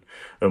Madden,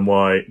 and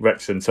why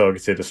Wrexham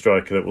targeted a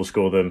striker that will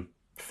score them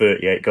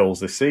 38 goals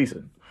this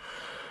season.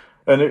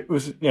 And it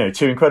was, 2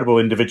 incredible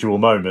individual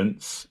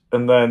moments,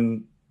 and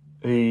then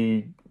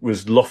he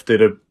was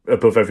lofted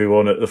above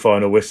everyone at the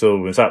final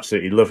whistle, was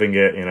absolutely loving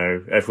it.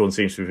 Everyone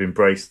seems to have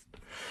embraced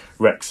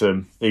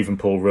Wrexham, even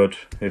Paul Rudd,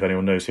 if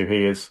anyone knows who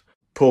he is.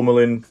 Paul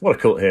Mullin, what a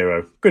cult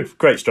hero.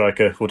 Great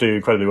striker, will do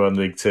incredibly well in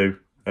League 2.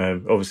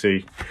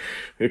 Obviously,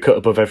 it cut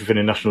above everything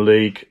in National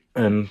League.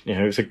 And,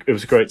 it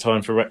was a great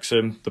time for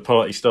Wrexham. The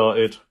party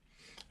started,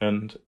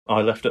 and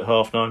I left at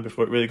 9:30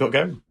 before it really got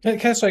going. Can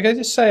I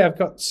just say I've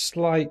got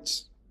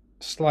slight...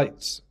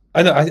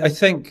 I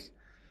think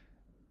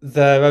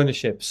their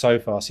ownership so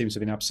far seems to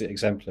have been absolutely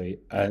exemplary.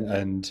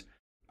 And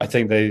I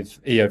think they've...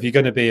 if you're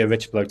going to be a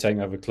rich bloke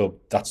taking over a club,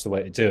 that's the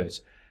way to do it.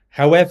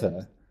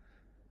 However,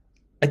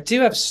 I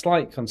do have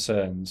slight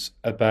concerns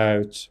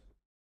about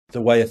the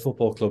way a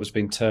football club has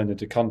been turned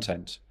into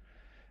content.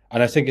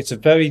 And I think it's a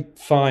very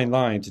fine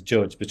line to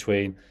judge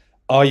between,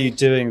 are you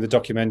doing the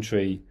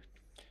documentary,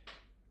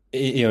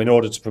 in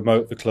order to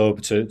promote the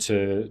club, to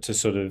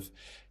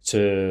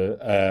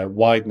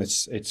widen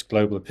its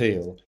global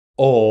appeal,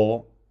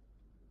 or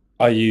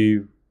are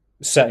you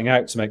setting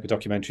out to make the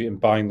documentary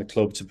and buying the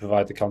club to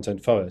provide the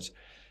content for it?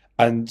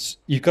 And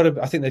I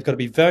think they've got to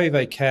be very,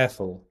 very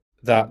careful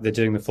that they're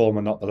doing the former,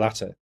 not the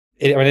latter.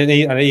 It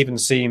even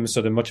seems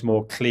sort of much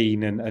more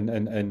clean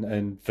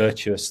and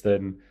virtuous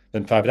than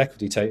than private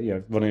equity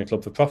running a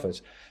club for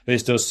profit.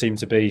 This does seem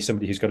to be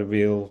somebody who's got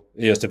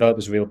has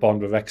developed a real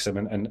bond with Wrexham,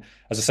 and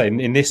as I say,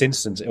 in this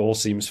instance, it all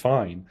seems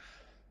fine.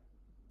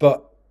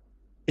 But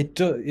it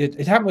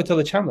happened with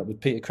Dilla Chandler, with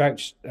Peter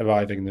Crouch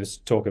arriving, and there's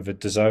talk of a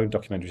DAZN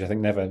documentary, which I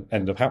think never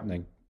ended up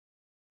happening.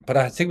 But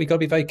I think we've got to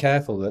be very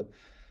careful that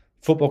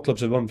football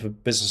clubs are run for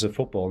business of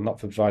football, not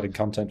for providing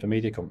content for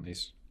media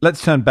companies.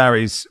 Let's turn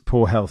Barry's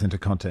poor health into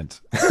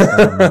content.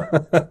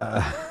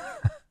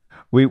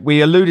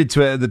 We alluded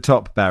to it at the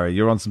top, Barry.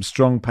 You're on some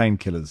strong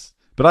painkillers.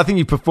 But I think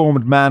you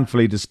performed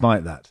manfully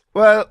despite that.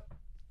 Well,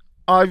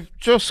 I've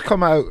just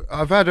come out.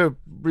 I've had a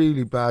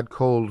really bad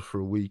cold for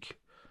a week.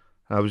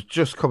 I was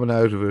just coming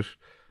out of it.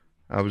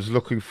 I was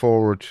looking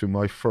forward to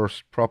my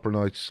first proper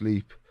night's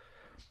sleep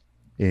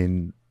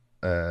in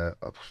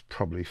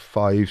probably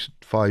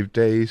five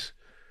days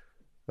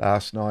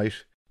last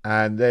night.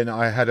 And then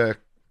I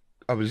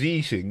was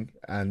eating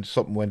and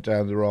something went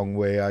down the wrong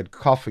way. I had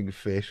coughing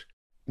fit.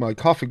 My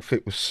coughing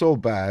fit was so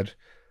bad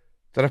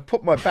that I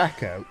put my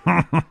back out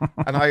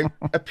and I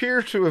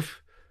appear to have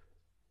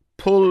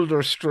pulled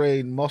or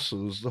strained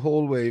muscles the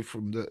whole way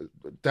from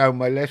down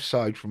my left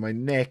side, from my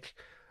neck,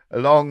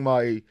 along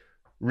my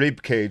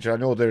rib cage. I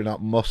know they're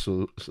not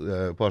muscles.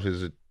 What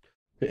is it?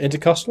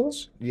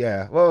 Intercostals?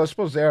 Yeah. Well, I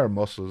suppose they are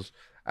muscles,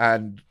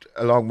 and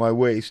along my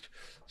waist.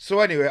 So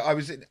anyway, I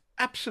was in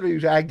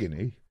absolute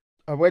agony.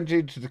 I went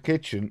into the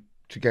kitchen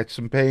to get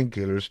some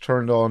painkillers,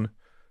 turned on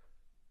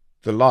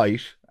the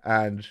light,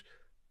 and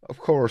of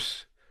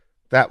course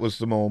that was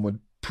the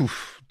moment,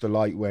 poof, the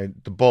light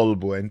went, the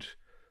bulb went,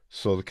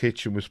 so the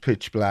kitchen was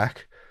pitch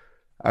black,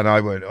 and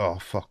I went, oh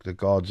fuck, the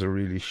gods are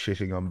really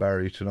shitting on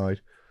Barry tonight.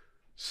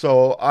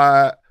 So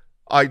I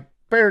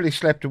barely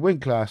slept a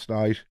wink last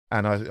night,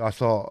 and I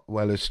thought,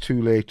 well, it's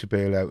too late to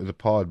bail out of the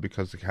pod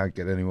because they can't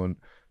get anyone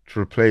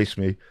to replace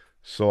me,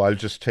 so I'll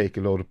just take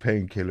a load of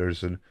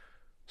painkillers and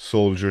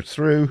soldier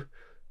through,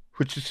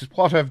 which is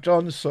what I've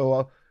done.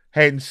 So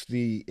hence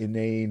the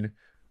inane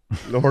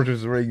Lord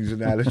of the Rings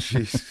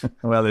analogies.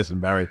 Well, listen,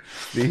 Barry,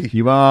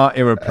 you are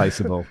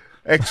irreplaceable.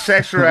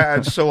 Etc.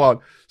 and so on.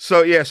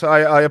 So yes,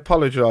 I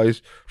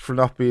apologise for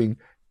not being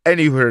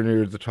anywhere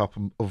near the top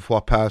of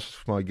what passed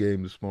for my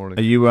game this morning.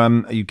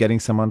 Are you getting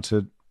someone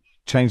to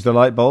change the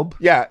light bulb?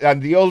 Yeah,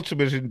 and the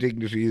ultimate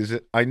indignity is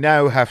that I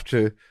now have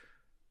to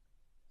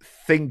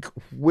think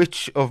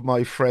which of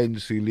my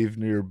friends who live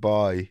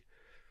nearby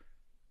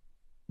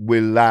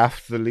will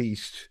laugh the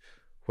least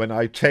when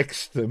I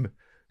text them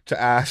to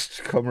ask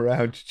to come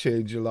around to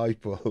change a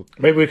light bulb.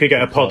 Maybe we could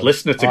get a pod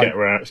listener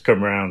to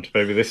come around.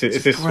 Maybe this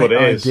is what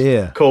it is.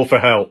 Idea. Call for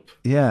help.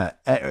 Yeah,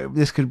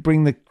 this could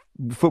bring the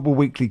Football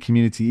Weekly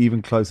community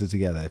even closer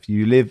together. If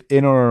you live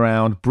in or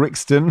around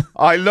Brixton,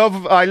 I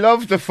love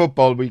the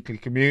Football Weekly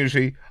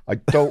community. I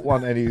don't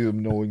want any of them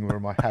knowing where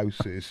my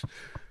house is.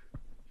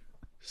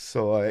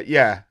 So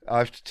yeah, I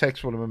have to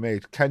text one of my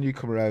mates. Can you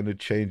come around and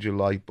change a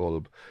light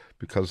bulb?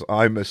 Because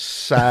I'm a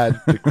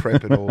sad,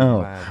 decrepit old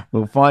man.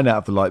 We'll find out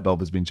if the light bulb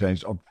has been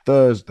changed on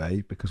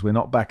Thursday, because we're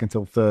not back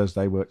until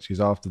Thursday, which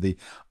is after the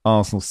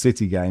Arsenal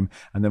City game.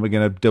 And then we're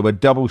going to do a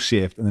double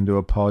shift and then do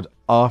a pod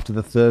after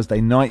the Thursday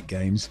night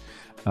games,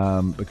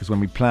 because when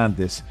we planned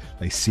this,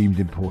 they seemed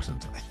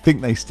important. I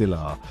think they still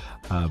are.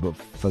 But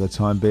for the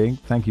time being,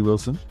 thank you,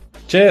 Wilson.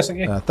 Cheers, thank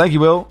you. Thank you,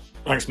 Will.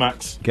 Thanks,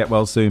 Max. Get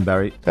well soon,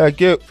 Barry. Thank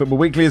you. Football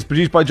Weekly is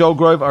produced by Joel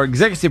Grove. Our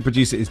executive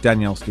producer is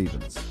Danielle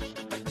Stevens.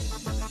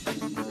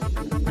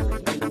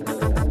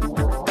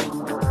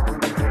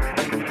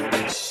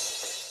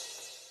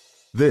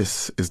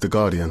 This is The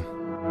Guardian.